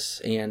for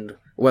this, and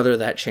whether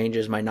that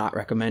changes my not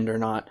recommend or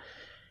not.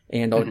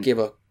 And I'll give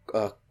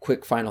a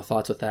quick final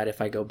thoughts with that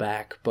if I go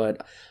back.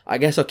 But I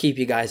guess I'll keep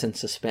you guys in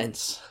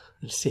suspense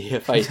and see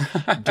if I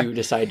do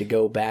decide to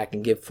go back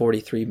and give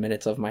 43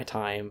 minutes of my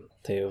time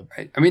to...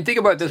 Right. I mean, think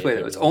about it this way,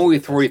 though. It's only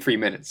 43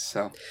 minutes,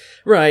 so...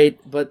 Right,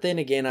 but then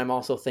again, I'm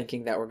also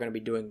thinking that we're going to be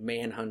doing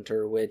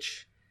Manhunter,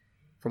 which,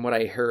 from what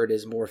I heard,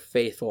 is more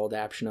faithful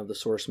adaptation of the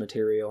source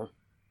material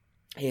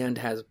and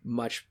has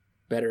much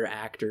better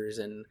actors,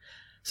 and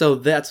So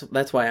that's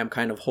why I'm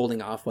kind of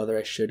holding off whether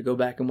I should go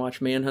back and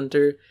watch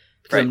Manhunter,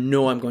 because I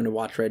know I'm going to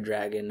watch Red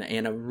Dragon,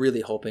 and I'm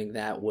really hoping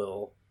that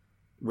will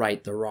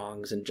right the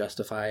wrongs and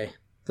justify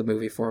the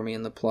movie for me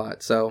and the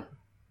plot. So,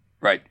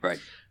 right. I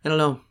don't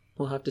know.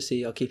 We'll have to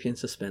see. I'll keep you in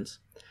suspense.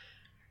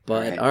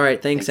 But all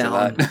right, thanks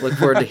Alan. Look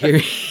forward to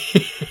hearing.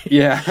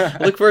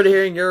 Look forward to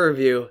hearing your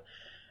review.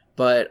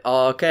 But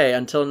okay,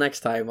 until next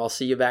time, I'll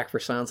see you back for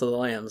Silence of the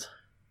Lambs.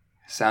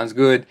 Sounds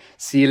good.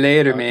 See you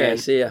later, man. Okay,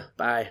 see ya.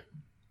 Bye.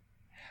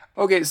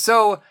 Okay,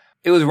 so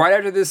it was right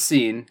after this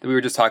scene that we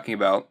were just talking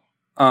about.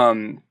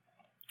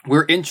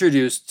 We're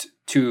introduced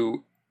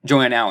to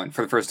Joanne Allen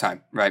for the first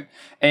time, right?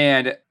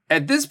 And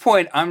at this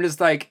point, I'm just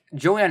like,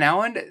 Joanne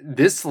Allen,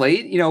 this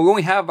late? We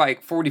only have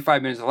like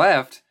 45 minutes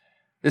left.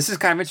 This is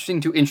kind of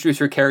interesting to introduce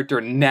her character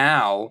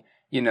now,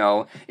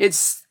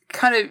 It's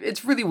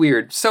really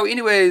weird. So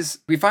anyways,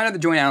 we find out that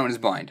Joanne Allen is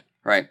blind,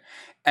 right?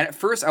 And at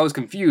first I was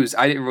confused.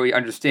 I didn't really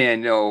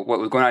understand, what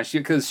was going on.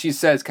 Because she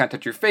says, "Can't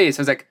touch your face."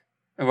 I was like,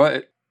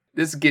 what?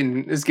 This is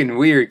getting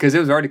weird, because it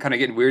was already kind of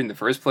getting weird in the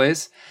first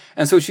place.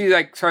 And so she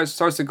like starts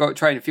to go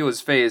try to feel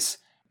his face,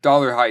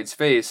 Dollarhide's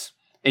face,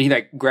 and he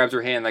like grabs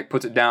her hand, like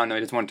puts it down, and he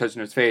doesn't want to touch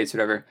his face,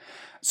 whatever.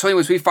 So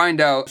anyways, we find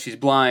out she's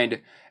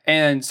blind,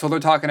 and so they're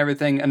talking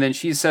everything, and then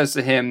she says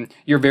to him,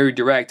 "You're very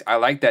direct. I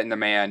like that in a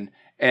man."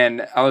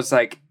 And I was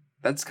like,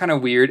 that's kind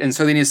of weird. And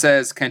so then he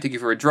says, "Can I take you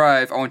for a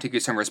drive? I want to take you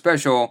somewhere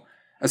special,"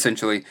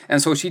 essentially.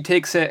 And so he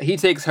takes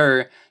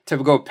her to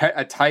go pet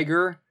a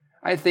tiger,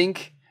 I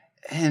think,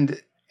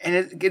 and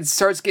it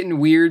starts getting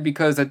weird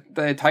because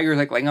the tiger's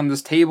like laying on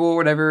this table or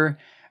whatever.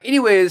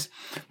 Anyways,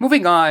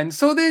 moving on.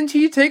 So then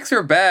he takes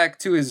her back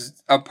to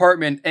his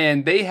apartment,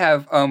 and they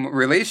have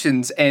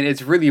relations, and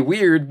it's really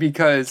weird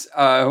because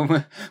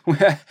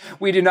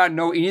we do not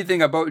know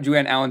anything about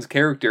Joanne Allen's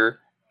character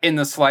in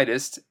the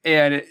slightest,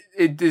 and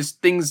it's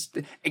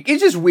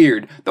just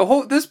weird.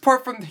 This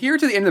part from here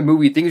to the end of the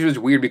movie, things are just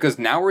weird because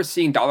now we're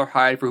seeing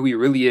Dollarhide for who he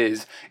really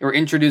is, and we're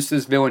introduced to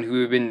this villain who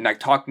we've been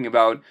like talking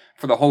about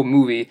for the whole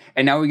movie,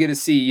 and now we get to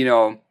see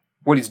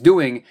what he's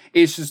doing.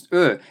 It's just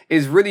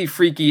is really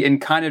freaky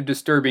and kind of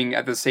disturbing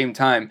at the same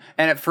time.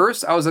 And at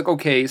first I was like,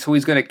 okay, so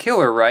he's gonna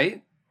kill her,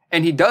 right?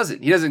 And he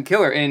doesn't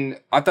kill her, and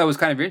I thought it was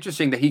kind of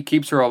interesting that he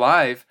keeps her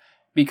alive,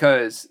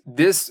 because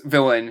this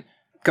villain,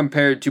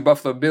 compared to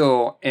Buffalo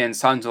Bill and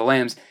Silence of the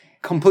Lambs,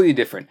 completely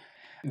different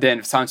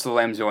than Silence of the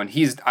Lambs villain.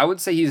 I would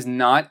say he's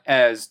not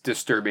as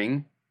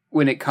disturbing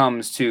when it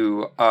comes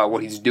to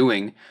what he's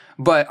doing,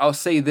 but I'll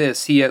say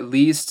this: he at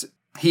least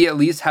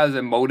has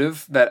a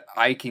motive that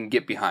I can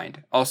get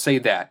behind. I'll say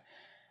that.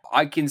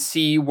 I can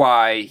see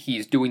why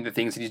he's doing the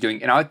things that he's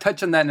doing, and I'll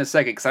touch on that in a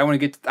second because I don't want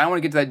to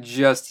get to that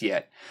just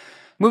yet.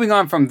 Moving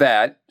on from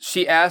that,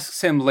 she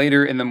asks him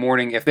later in the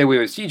morning if they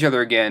would see each other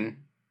again.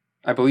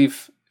 I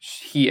believe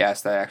he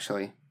asked that,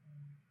 actually.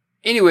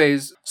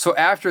 Anyways, so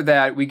after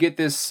that, we get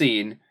this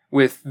scene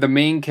with the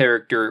main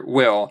character,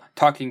 Will,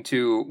 talking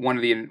to one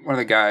of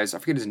the guys. I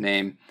forget his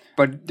name.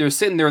 But they're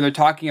sitting there and they're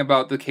talking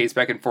about the case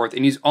back and forth.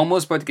 And he's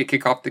almost about to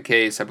kick off the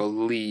case, I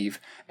believe.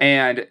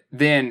 And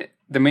then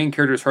the main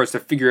character starts to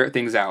figure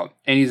things out.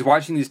 And he's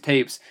watching these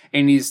tapes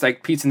and he's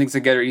like piecing things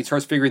together. And he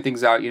starts figuring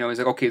things out. He's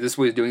like, okay, this is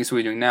what he's doing. This is what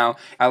he's doing now.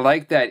 I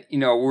like that,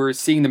 we're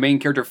seeing the main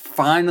character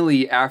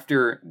finally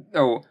after,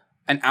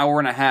 an hour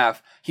and a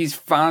half, he's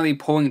finally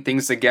pulling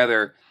things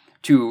together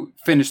to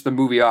finish the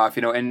movie off,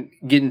 and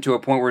getting to a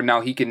point where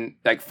now he can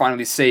like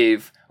finally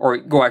save or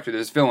go after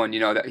this villain,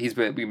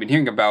 that we've been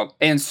hearing about.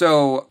 And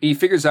so he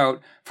figures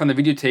out from the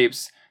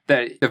videotapes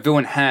that the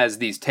villain has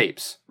these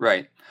tapes,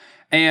 right?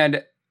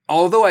 And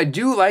although I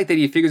do like that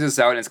he figures this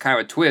out and it's kind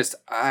of a twist,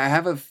 I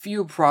have a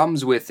few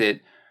problems with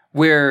it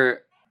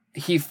where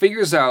he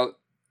figures out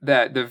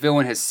that the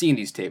villain has seen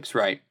these tapes,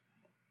 right?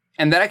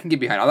 And that I can get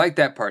behind. I like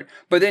that part.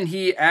 But then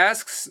he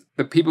asks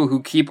the people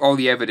who keep all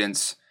the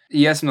evidence,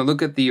 he asks them to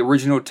look at the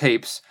original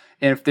tapes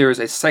and if there's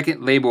a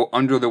second label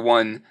under the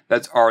one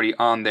that's already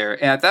on there.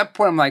 And at that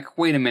point, I'm like,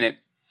 wait a minute.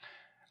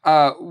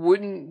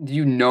 Wouldn't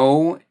you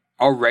know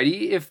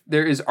already if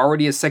there is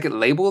already a second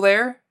label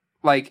there?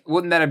 Like,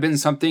 wouldn't that have been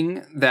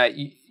something that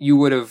you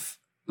would have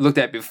looked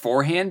at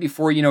beforehand,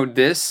 before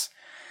this?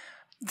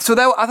 So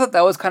I thought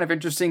that was kind of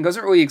interesting. It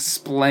doesn't really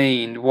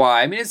explain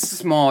why. I mean, it's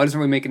small. It doesn't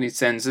really make any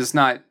sense. It's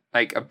not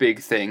like a big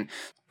thing.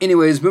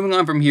 Anyways, moving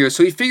on from here.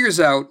 So he figures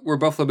out where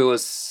Buffalo Bill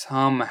is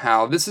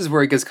somehow. This is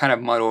where it gets kind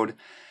of muddled.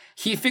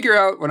 He figures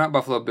out, well, not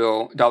Buffalo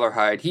Bill,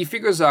 Dollarhide. He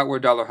figures out where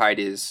Dollarhide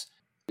is.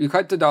 We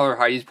cut to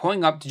Dollarhide. He's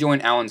pulling up to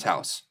Joanne Allen's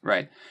house,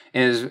 right?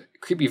 In his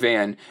creepy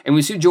van. And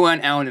we see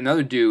Joanne Allen,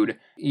 another dude.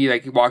 He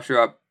walks her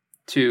up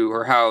to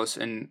her house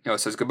and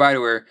says goodbye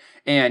to her.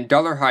 And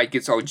Dollarhide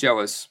gets all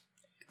jealous,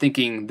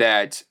 thinking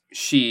that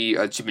she'd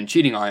been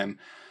cheating on him.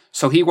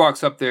 So he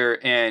walks up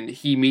there and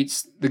he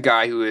meets the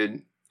guy who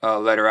had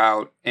let her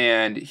out,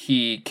 and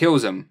he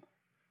kills him,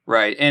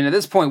 right? And at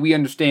this point, we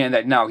understand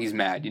that now he's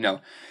mad.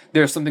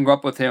 There's something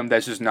up with him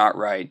that's just not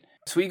right.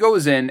 So he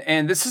goes in,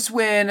 and this is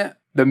when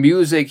the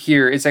music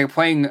here is like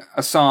playing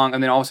a song,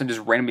 and then all of a sudden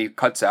just randomly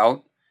cuts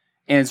out,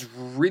 and it's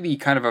really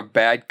kind of a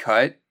bad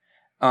cut.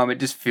 It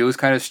just feels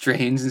kind of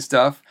strange and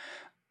stuff.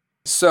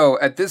 So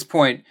at this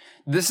point,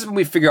 this is when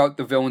we figure out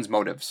the villain's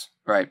motives,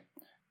 right?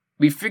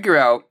 We figure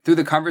out through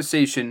the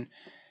conversation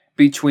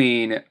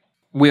between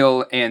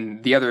Will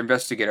and the other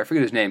investigator, I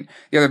forget his name,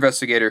 the other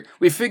investigator,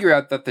 we figure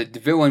out that the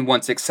villain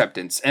wants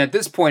acceptance. And at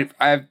this point,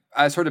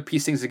 I sort of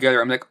piece things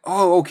together. I'm like,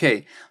 oh,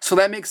 okay. So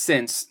that makes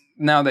sense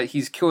now that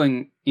he's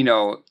killing,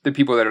 the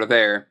people that are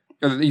there.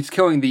 Or he's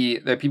killing the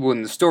people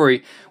in the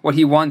story. What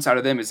he wants out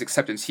of them is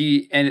acceptance.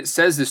 And it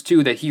says this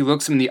too, that he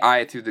looks him in the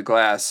eye through the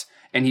glass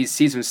and he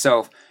sees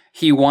himself.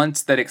 He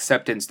wants that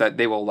acceptance that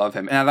they will love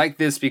him. And I like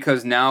this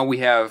because now we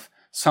have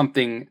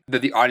something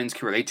that the audience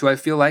can relate to, I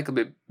feel like, a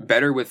bit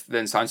better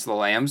than Silence of the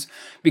Lambs.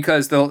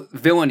 Because the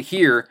villain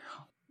here,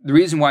 the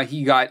reason why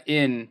he got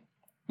in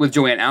with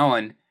Joanne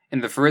Allen in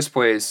the first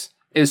place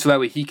is so that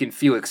way he can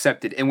feel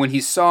accepted. And when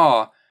he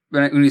saw,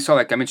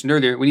 like I mentioned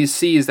earlier, when he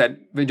sees that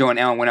Joanne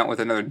Allen went out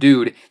with another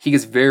dude, he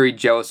gets very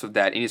jealous of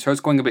that. And he starts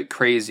going a bit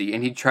crazy.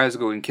 And he tries to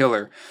go and kill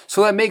her.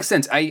 So that makes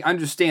sense. I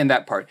understand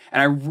that part.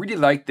 And I really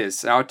like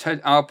this. And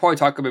I'll probably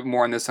talk a bit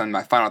more on this on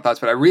my final thoughts.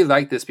 But I really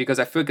like this because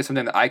I feel like it's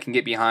something that I can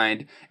get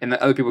behind. And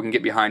that other people can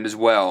get behind as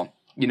well.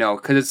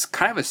 Because it's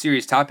kind of a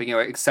serious topic.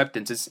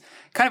 Acceptance. It's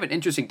kind of an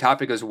interesting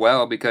topic as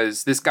well.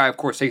 Because this guy, of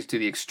course, takes it to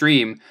the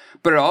extreme.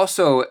 But it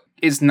also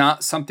is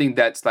not something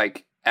that's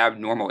like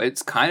abnormal.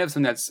 It's kind of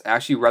something that's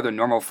actually rather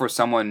normal for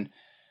someone,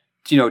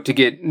 to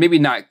get, maybe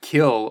not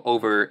kill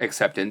over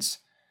acceptance,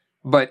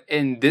 but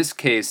in this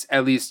case,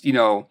 at least,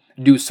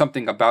 do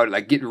something about it,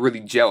 like get really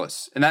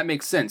jealous. And that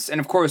makes sense.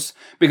 And of course,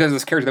 because of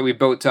this character that we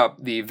built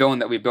up, the villain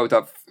that we built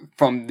up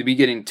from the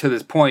beginning to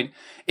this point,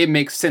 it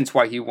makes sense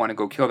why he want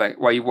to kill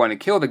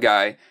the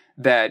guy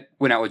that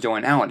went out with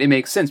Joanne Allen. It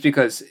makes sense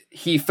because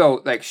he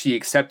felt like she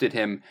accepted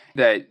him,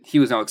 that he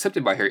was now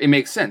accepted by her. It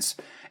makes sense.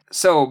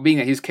 So, being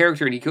that his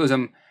character and he kills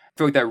him, I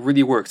feel like that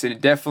really works. And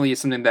it definitely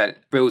is something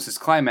that builds his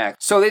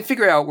climax. So, they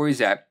figure out where he's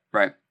at,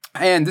 right?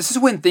 And this is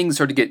when things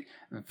start to get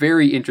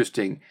very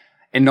interesting.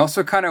 And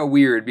also kind of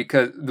weird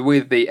because the way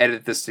that they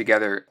edit this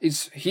together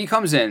is he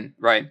comes in,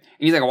 right? And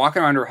he's like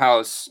walking around her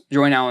house,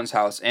 Joanne Allen's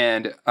house.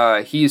 And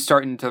he's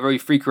starting to really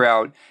freak her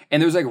out.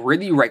 And there's like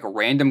really like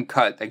random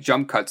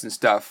jump cuts and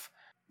stuff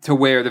to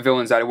where the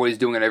villain's at, what he's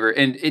doing, whatever.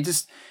 And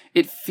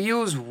it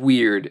feels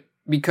weird.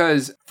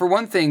 Because, for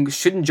one thing,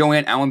 shouldn't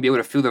Joanne Allen be able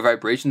to feel the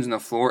vibrations in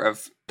the floor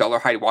of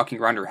Dollarhide walking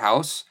around her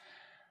house?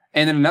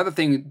 And then another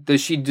thing,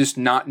 does she just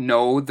not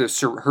know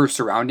her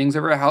surroundings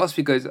of her house?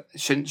 Because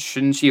shouldn't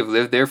she have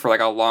lived there for like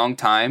a long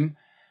time?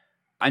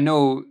 I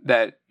know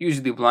that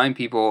usually blind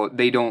people,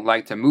 they don't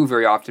like to move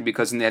very often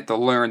because then they have to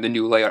learn the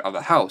new layout of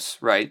the house,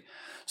 right?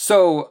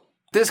 So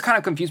this kind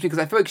of confused me because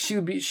I feel like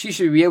she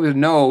should be able to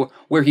know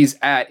where he's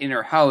at in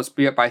her house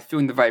by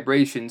feeling the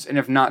vibrations. And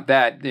if not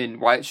that, then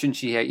why shouldn't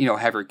she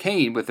have her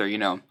cane with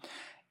her,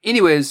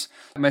 Anyways,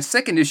 my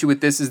second issue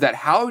with this is that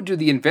how do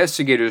the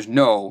investigators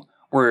know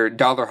where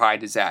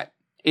Dollarhide is at?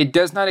 It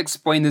does not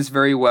explain this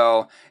very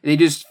well. They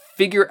just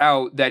figure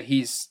out that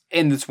he's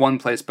in this one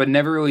place, but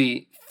never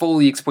really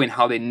fully explain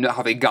how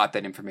they got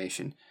that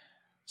information.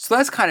 So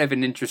that's kind of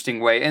an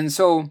interesting way. And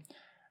so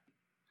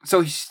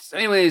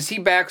anyways, he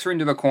backs her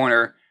into the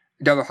corner.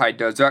 Dollarhide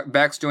does.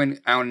 Backs Joanne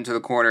out into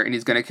the corner, and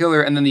he's going to kill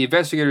her. And then the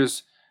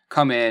investigators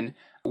come in.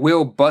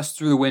 Will busts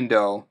through the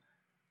window.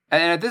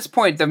 And at this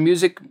point, the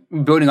music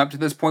building up to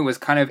this point was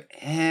kind of,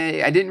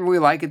 I didn't really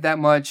like it that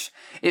much.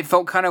 It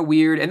felt kind of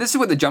weird. And this is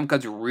where the jump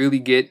cuts really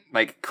get,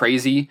 like,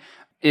 crazy,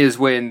 is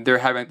when they're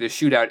having this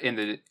shootout in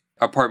the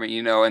apartment,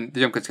 and the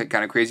jump cuts get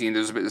kind of crazy, and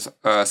there's a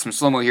bit some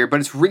slow-mo here, but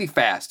it's really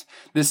fast.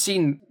 This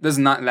scene does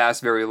not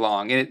last very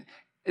long, and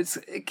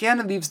it kind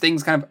of leaves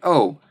things kind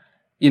of,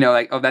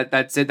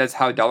 that's it, that's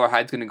how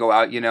Dollarhide's gonna go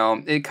out,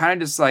 It kind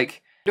of just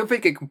like, I don't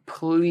think it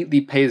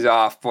completely pays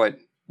off what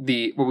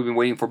we've been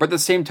waiting for, but at the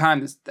same time,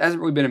 this hasn't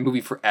really been a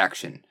movie for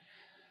action.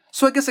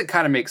 So I guess it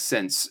kind of makes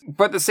sense.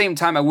 But at the same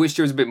time, I wish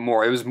there was a bit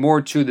more. It was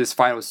more to this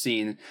final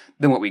scene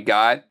than what we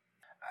got.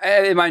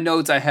 And in my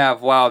notes, I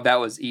have, wow, that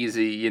was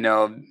easy.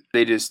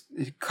 They just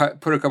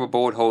put a couple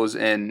bullet holes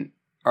in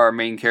our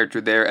main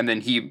character there, and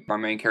then our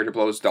main character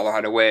blows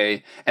Dollarhide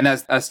away, and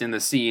that's us in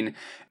the scene.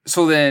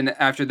 So then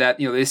after that,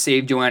 they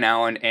save Joanne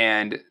Allen,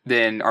 and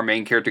then our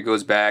main character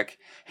goes back,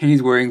 and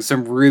he's wearing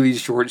some really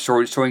short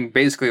shorts showing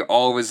basically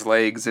all of his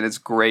legs, and it's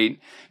great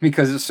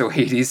because it's so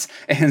 80s.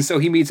 And so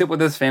he meets up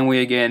with his family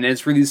again, and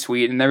it's really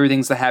sweet, and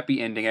everything's a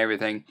happy ending,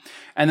 everything.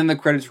 And then the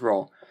credits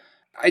roll.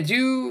 I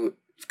do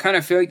kind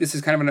of feel like this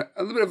is kind of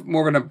a little bit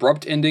more of an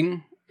abrupt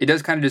ending. It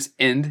does kind of just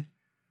end.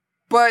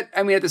 But,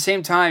 I mean, at the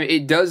same time,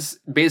 it does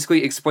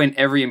basically explain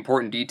every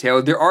important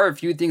detail. There are a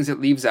few things it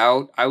leaves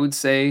out, I would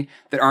say,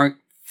 that aren't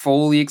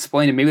fully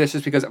explained. And maybe that's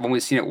just because I've only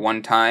seen it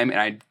one time,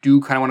 and I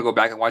do kind of want to go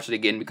back and watch it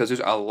again because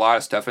there's a lot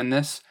of stuff in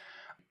this.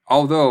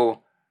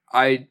 Although,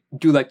 I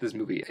do like this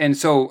movie. And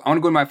so, I want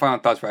to go to my final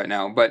thoughts right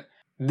now. But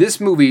this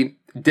movie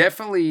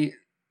definitely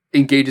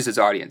engages its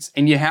audience.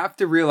 And you have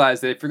to realize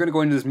that if you're going to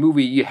go into this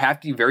movie, you have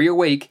to be very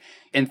awake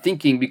and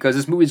thinking, because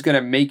this movie is going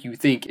to make you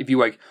think if you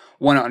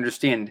want to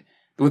understand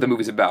what the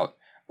movie's about,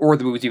 or what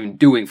the movie's even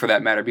doing for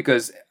that matter,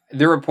 because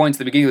there were points at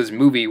the beginning of this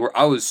movie where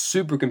I was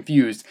super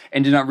confused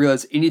and did not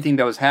realize anything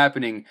that was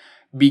happening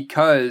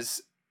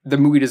because the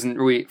movie doesn't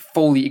really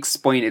fully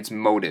explain its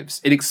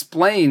motives. It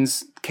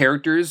explains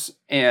characters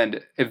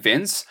and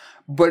events,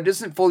 but it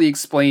doesn't fully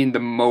explain the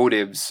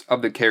motives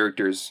of the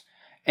characters.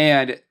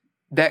 And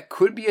that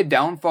could be a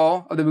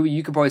downfall of the movie.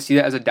 You could probably see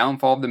that as a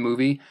downfall of the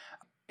movie.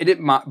 It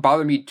didn't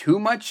bother me too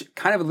much,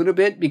 kind of a little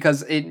bit,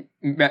 because it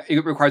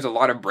requires a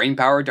lot of brain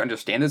power to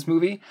understand this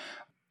movie.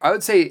 I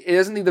would say it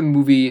doesn't leave the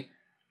movie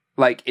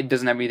like it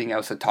doesn't have anything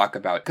else to talk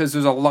about, because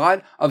there's a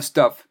lot of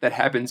stuff that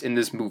happens in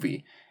this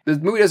movie. The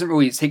movie doesn't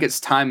really take its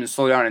time and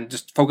slow down and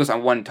just focus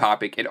on one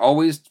topic. It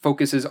always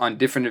focuses on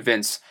different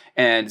events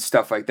and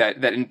stuff like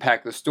that that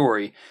impact the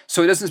story.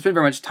 So it doesn't spend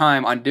very much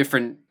time on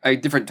different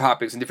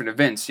topics and different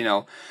events, you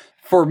know.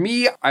 For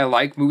me, I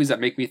like movies that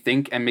make me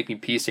think and make me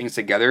piece things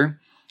together.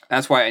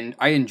 That's why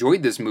I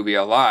enjoyed this movie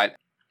a lot.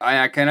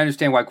 I can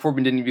understand why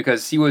Corbin didn't,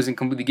 because he wasn't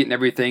completely getting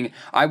everything.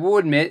 I will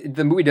admit,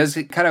 the movie does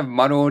get kind of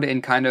muddled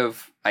and kind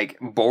of like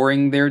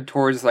boring there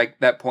towards like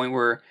that point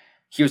where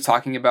he was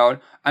talking about.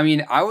 I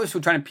mean, I was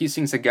still trying to piece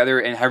things together,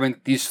 and having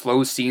these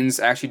slow scenes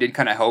actually did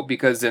kind of help,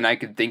 because then I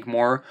could think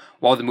more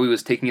while the movie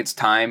was taking its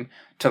time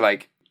to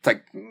like a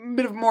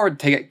bit of more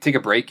take a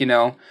break, you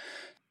know.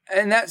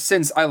 In that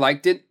sense, I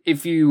liked it.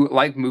 If you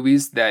like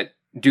movies that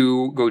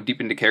do go deep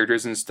into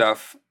characters and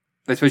stuff,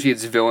 especially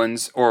its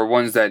villains or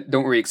ones that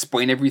don't really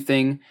explain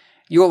everything,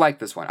 you'll like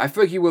this one. I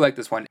feel like you will like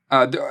this one.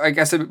 Like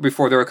I said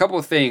before, there are a couple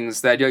of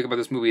things that I do like about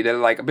this movie that are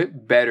like a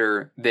bit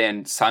better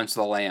than Silence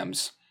of the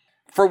Lambs.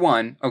 For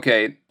one,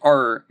 okay,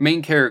 our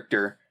main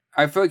character,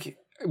 I feel like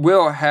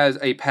Will has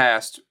a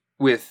past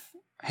with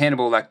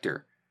Hannibal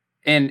Lecter,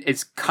 and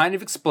it's kind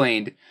of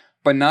explained,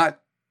 but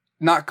not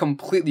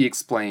completely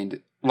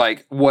explained,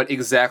 like what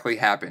exactly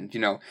happened.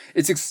 You know,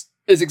 it's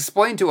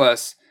explained to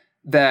us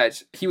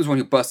that he was one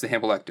who busted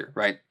Hannibal Lecter,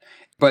 right?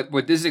 But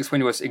what this is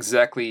explained to us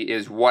exactly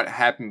is what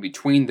happened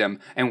between them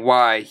and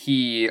why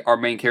our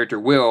main character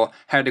Will,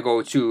 had to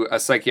go to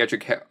a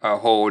psychiatric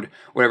hold,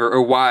 whatever,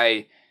 or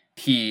why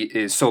he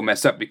is so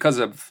messed up because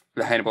of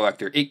the Hannibal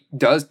Lecter. It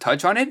does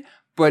touch on it,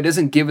 but it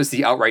doesn't give us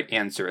the outright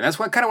answer. And that's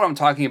kind of what I'm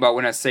talking about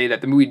when I say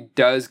that the movie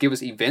does give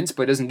us events,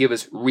 but it doesn't give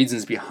us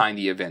reasons behind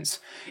the events.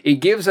 It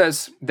gives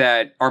us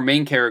that our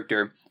main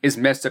character is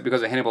messed up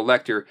because of Hannibal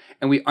Lecter,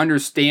 and we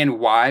understand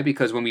why,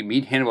 because when we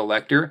meet Hannibal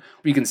Lecter,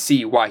 we can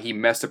see why he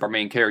messed up our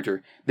main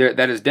character.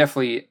 That is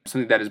definitely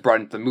something that is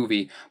brought into the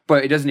movie,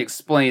 but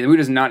the movie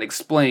does not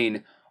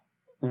explain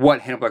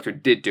what Hannibal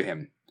Lecter did to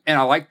him. And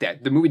I like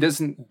that. The movie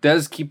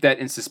does keep that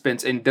in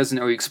suspense and doesn't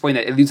really explain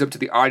that. It leaves up to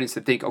the audience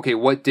to think, okay,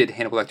 what did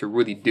Hannibal Lecter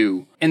really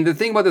do? And the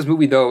thing about this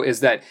movie, though,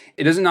 is that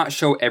it does not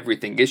show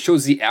everything. It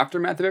shows the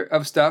aftermath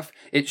of stuff.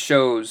 It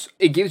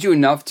gives you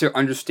enough to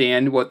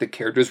understand what the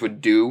characters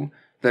would do,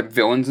 the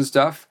villains and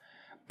stuff,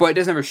 but it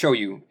doesn't ever show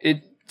you.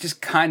 It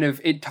just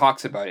it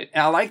talks about it.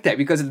 And I like that,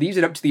 because it leaves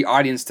it up to the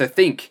audience to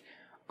think,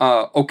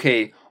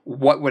 okay,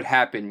 what would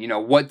happen? You know,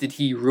 what did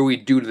he really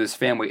do to this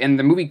family? And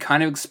the movie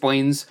kind of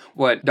explains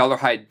what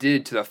Dolarhyde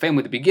did to the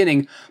family at the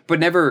beginning, but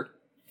never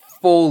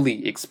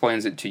fully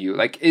explains it to you.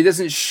 Like, it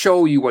doesn't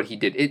show you what he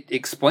did. It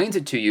explains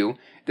it to you,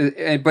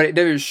 but it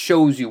never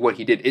shows you what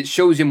he did. It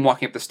shows him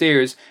walking up the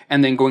stairs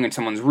and then going in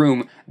someone's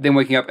room, then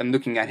waking up and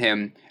looking at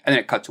him, and then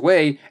it cuts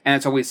away, and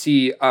that's all we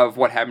see of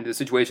what happened to the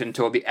situation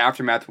until the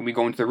aftermath, when we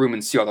go into the room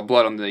and see all the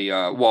blood on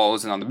the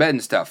walls and on the bed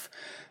and stuff.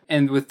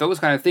 And with those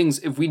kind of things,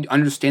 if we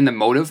understand the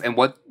motive and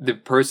what the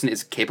person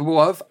is capable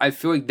of, I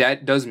feel like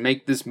that does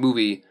make this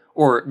movie,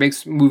 or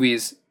makes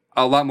movies,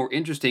 a lot more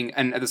interesting,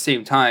 and at the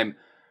same time,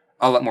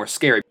 a lot more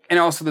scary. And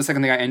also, the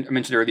second thing I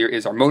mentioned earlier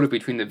is our motive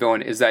between the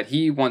villain is that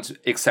he wants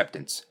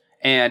acceptance.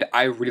 And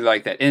I really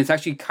like that. And it's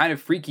actually kind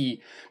of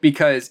freaky,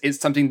 because it's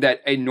something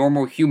that a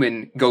normal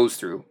human goes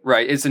through,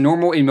 right? It's a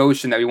normal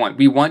emotion that we want.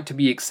 We want to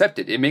be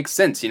accepted. It makes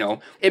sense, you know?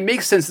 It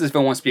makes sense that this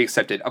villain wants to be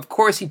accepted. Of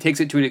course, he takes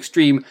it to an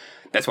extreme.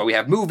 That's why we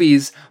have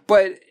movies.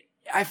 But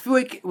I feel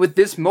like with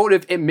this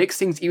motive, it makes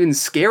things even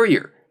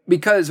scarier,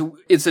 because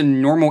it's a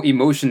normal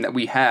emotion that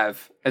we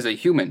have as a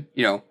human,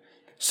 you know?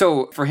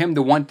 So for him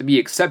to want to be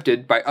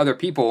accepted by other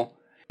people,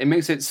 it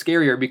makes it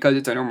scarier, because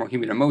it's a normal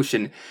human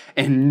emotion,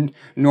 and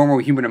normal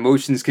human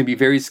emotions can be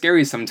very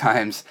scary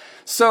sometimes.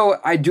 So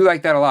I do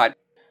like that a lot.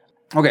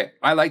 Okay,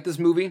 I like this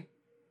movie,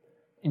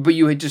 but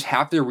you just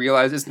have to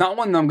realize it's not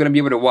one that I'm going to be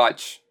able to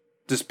watch,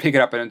 just pick it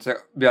up and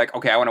be like,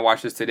 okay, I want to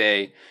watch this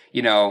today,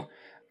 you know?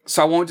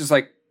 So I won't just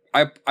like,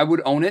 I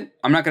would own it.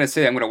 I'm not going to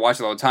say I'm going to watch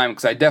it all the time,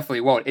 because I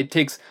definitely won't. It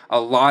takes a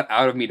lot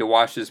out of me to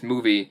watch this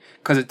movie,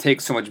 because it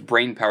takes so much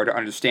brain power to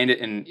understand it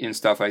and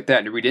stuff like that,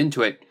 and to read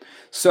into it.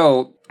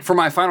 So for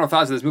my final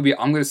thoughts of this movie,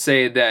 I'm going to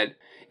say that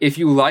if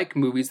you like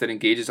movies that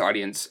engage its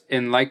audience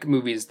and like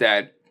movies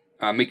that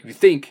make you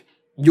think,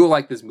 you'll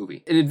like this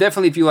movie. And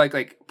definitely if you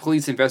like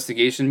police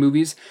investigation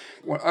movies,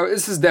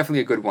 this is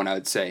definitely a good one, I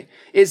would say.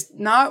 It's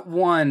not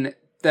one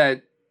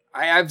that...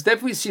 I've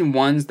definitely seen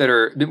ones that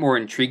are a bit more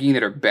intriguing,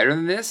 that are better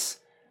than this,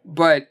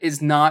 but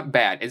it's not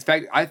bad. In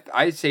fact,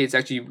 I'd say it's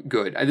actually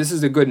good. This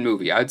is a good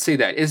movie. I'd say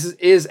that. This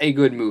is a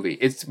good movie.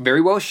 It's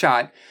very well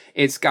shot.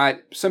 It's got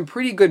some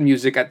pretty good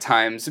music at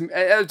times.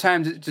 At other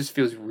times, it just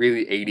feels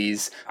really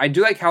 80s. I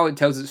do like how it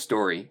tells its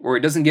story, where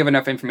it doesn't give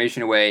enough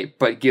information away,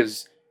 but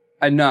gives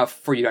enough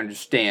for you to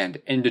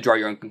understand and to draw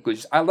your own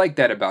conclusions. I like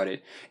that about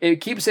it.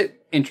 It keeps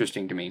it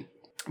interesting to me.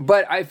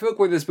 But I feel like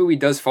where this movie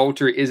does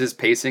falter is its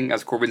pacing,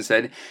 as Corbin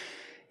said.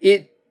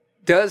 It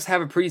does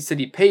have a pretty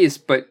steady pace,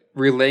 but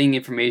relaying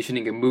information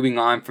and moving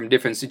on from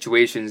different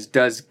situations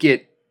does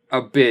get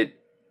a bit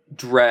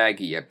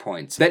draggy at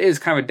points. That is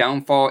kind of a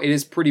downfall. It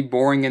is pretty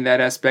boring in that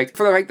aspect.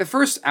 For like the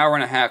first hour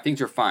and a half, things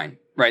are fine,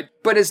 right?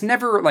 But it's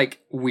never like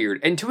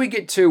weird. Until we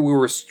get to where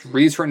we're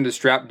really starting to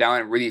strap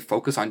down and really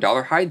focus on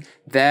Dollarhide,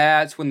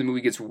 that's when the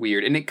movie gets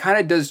weird. And it kind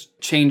of does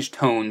change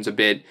tones a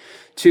bit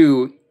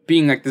to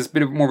being like this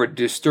bit of more of a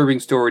disturbing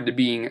story to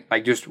being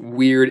like just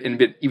weird and a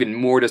bit even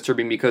more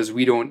disturbing because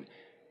we don't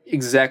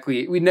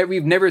exactly we've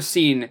never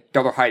seen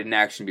Dollarhide in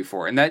action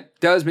before, and that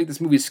does make this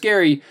movie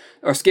scary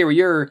or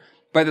scarier,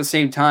 but at the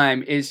same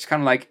time it's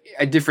kind of like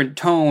a different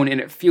tone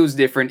and it feels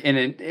different, and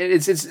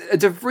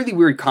it's a really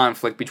weird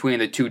conflict between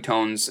the two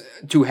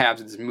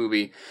halves of this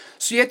movie.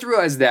 So you have to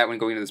realize that when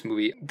going into this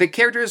movie. The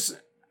characters,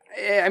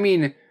 I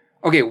mean,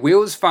 okay,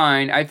 Will's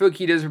fine. I feel like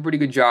he does a pretty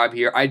good job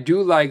here. I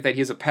do like that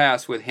he has a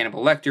past with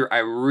Hannibal Lecter. I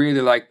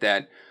really like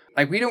that.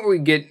 Like, we don't really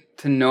get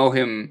to know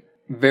him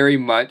very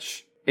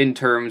much in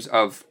terms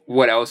of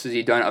what else has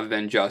he done other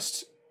than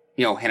just,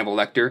 Hannibal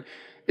Lecter.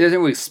 It doesn't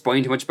really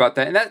explain too much about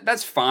that, and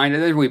that's fine. It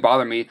doesn't really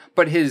bother me.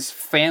 But his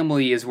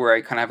family is where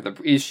I kind of have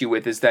the issue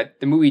with, is that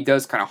the movie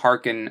does kind of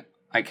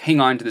hang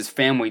on to this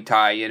family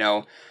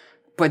tie,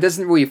 but it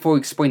doesn't really fully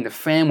explain the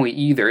family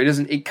either.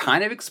 It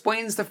kind of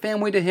explains the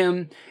family to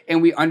him,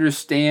 and we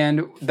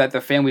understand that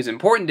the family is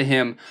important to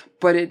him,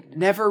 but it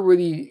never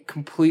really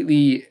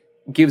completely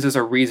gives us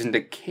a reason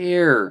to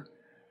care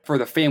for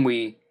the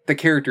family, the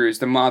characters,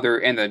 the mother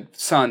and the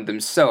son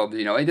themselves.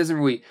 It doesn't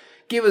really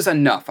give us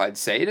enough, I'd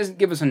say. It doesn't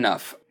give us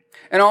enough.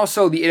 And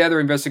also, the 8 other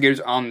investigators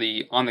on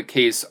the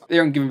case, they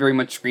aren't given very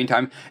much screen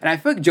time. And I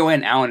feel like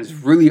Joanne Allen is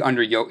really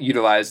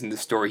underutilized in this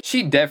story.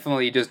 She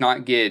definitely does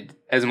not get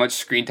as much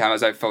screen time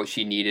as I felt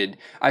she needed.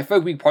 I feel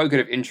like we probably could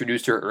have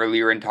introduced her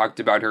earlier and talked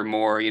about her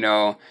more,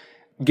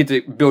 get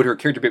to build her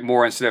character a bit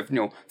more instead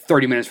of,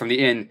 30 minutes from the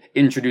end,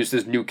 introduce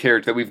this new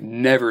character that we've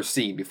never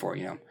seen before,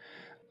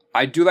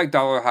 I do like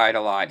Dollarhide a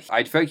lot.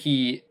 I feel like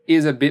he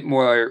is a bit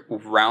more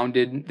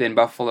rounded than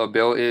Buffalo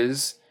Bill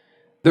is.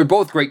 They're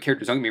both great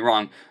characters, don't get me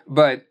wrong,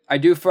 but I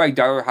do feel like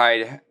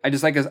Dollarhide, I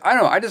just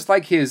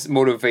like his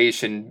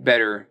motivation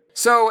better.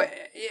 So,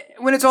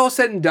 when it's all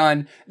said and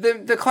done,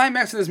 the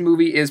climax of this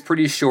movie is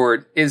pretty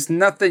short. It's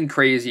nothing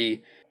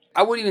crazy.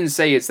 I wouldn't even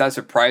say it's that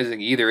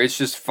surprising either. It's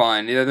just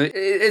fun.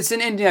 It's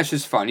an ending that's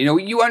just fun.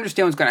 You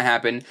understand what's going to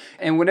happen,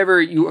 and whatever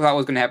you thought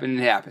was going to happen,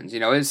 it happens.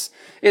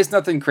 It's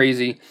nothing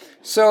crazy.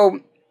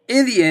 So,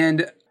 in the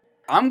end,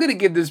 I'm going to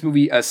give this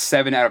movie a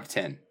 7 out of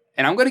 10.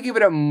 And I'm going to give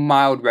it a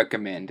mild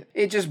recommend.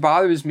 It just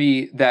bothers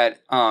me that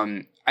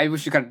I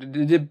wish it kind of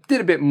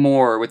did a bit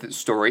more with its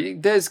story.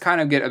 It does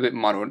kind of get a bit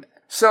muddled.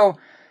 So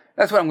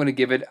that's what I'm going to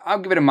give it. I'll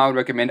give it a mild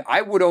recommend.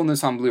 I would own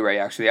this on Blu-ray,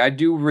 actually. I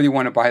do really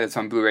want to buy this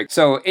on Blu-ray.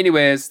 So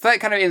anyways, that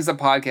kind of ends the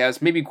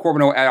podcast. Maybe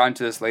Corbin will add on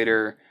to this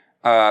later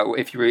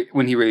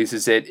when he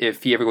releases it,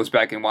 if he ever goes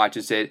back and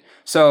watches it.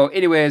 So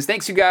anyways,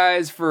 thanks you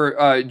guys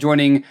for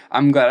joining.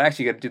 I'm glad I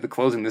actually got to do the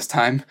closing this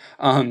time.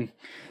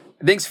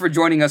 Thanks for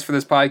joining us for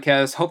this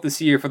podcast. Hope to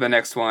see you for the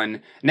next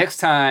one. Next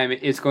time,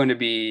 it's going to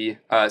be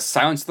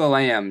Silence of the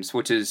Lambs,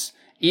 which is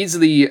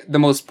easily the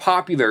most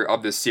popular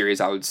of this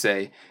series, I would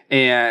say.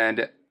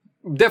 And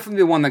definitely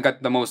the one that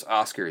got the most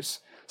Oscars.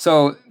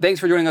 So, thanks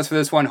for joining us for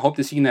this one. Hope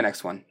to see you in the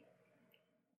next one.